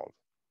to solve.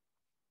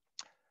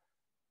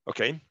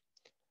 Okay.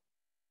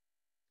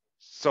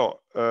 So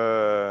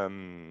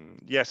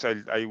yes,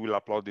 I will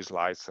upload these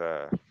slides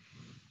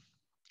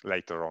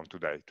later on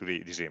today,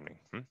 this evening.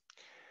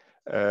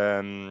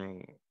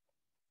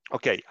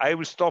 Okay, I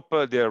will stop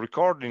the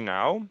recording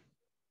now,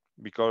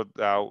 because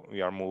now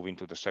we are moving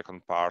to the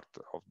second part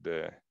of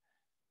the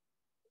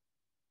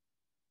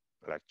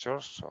lecture.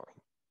 So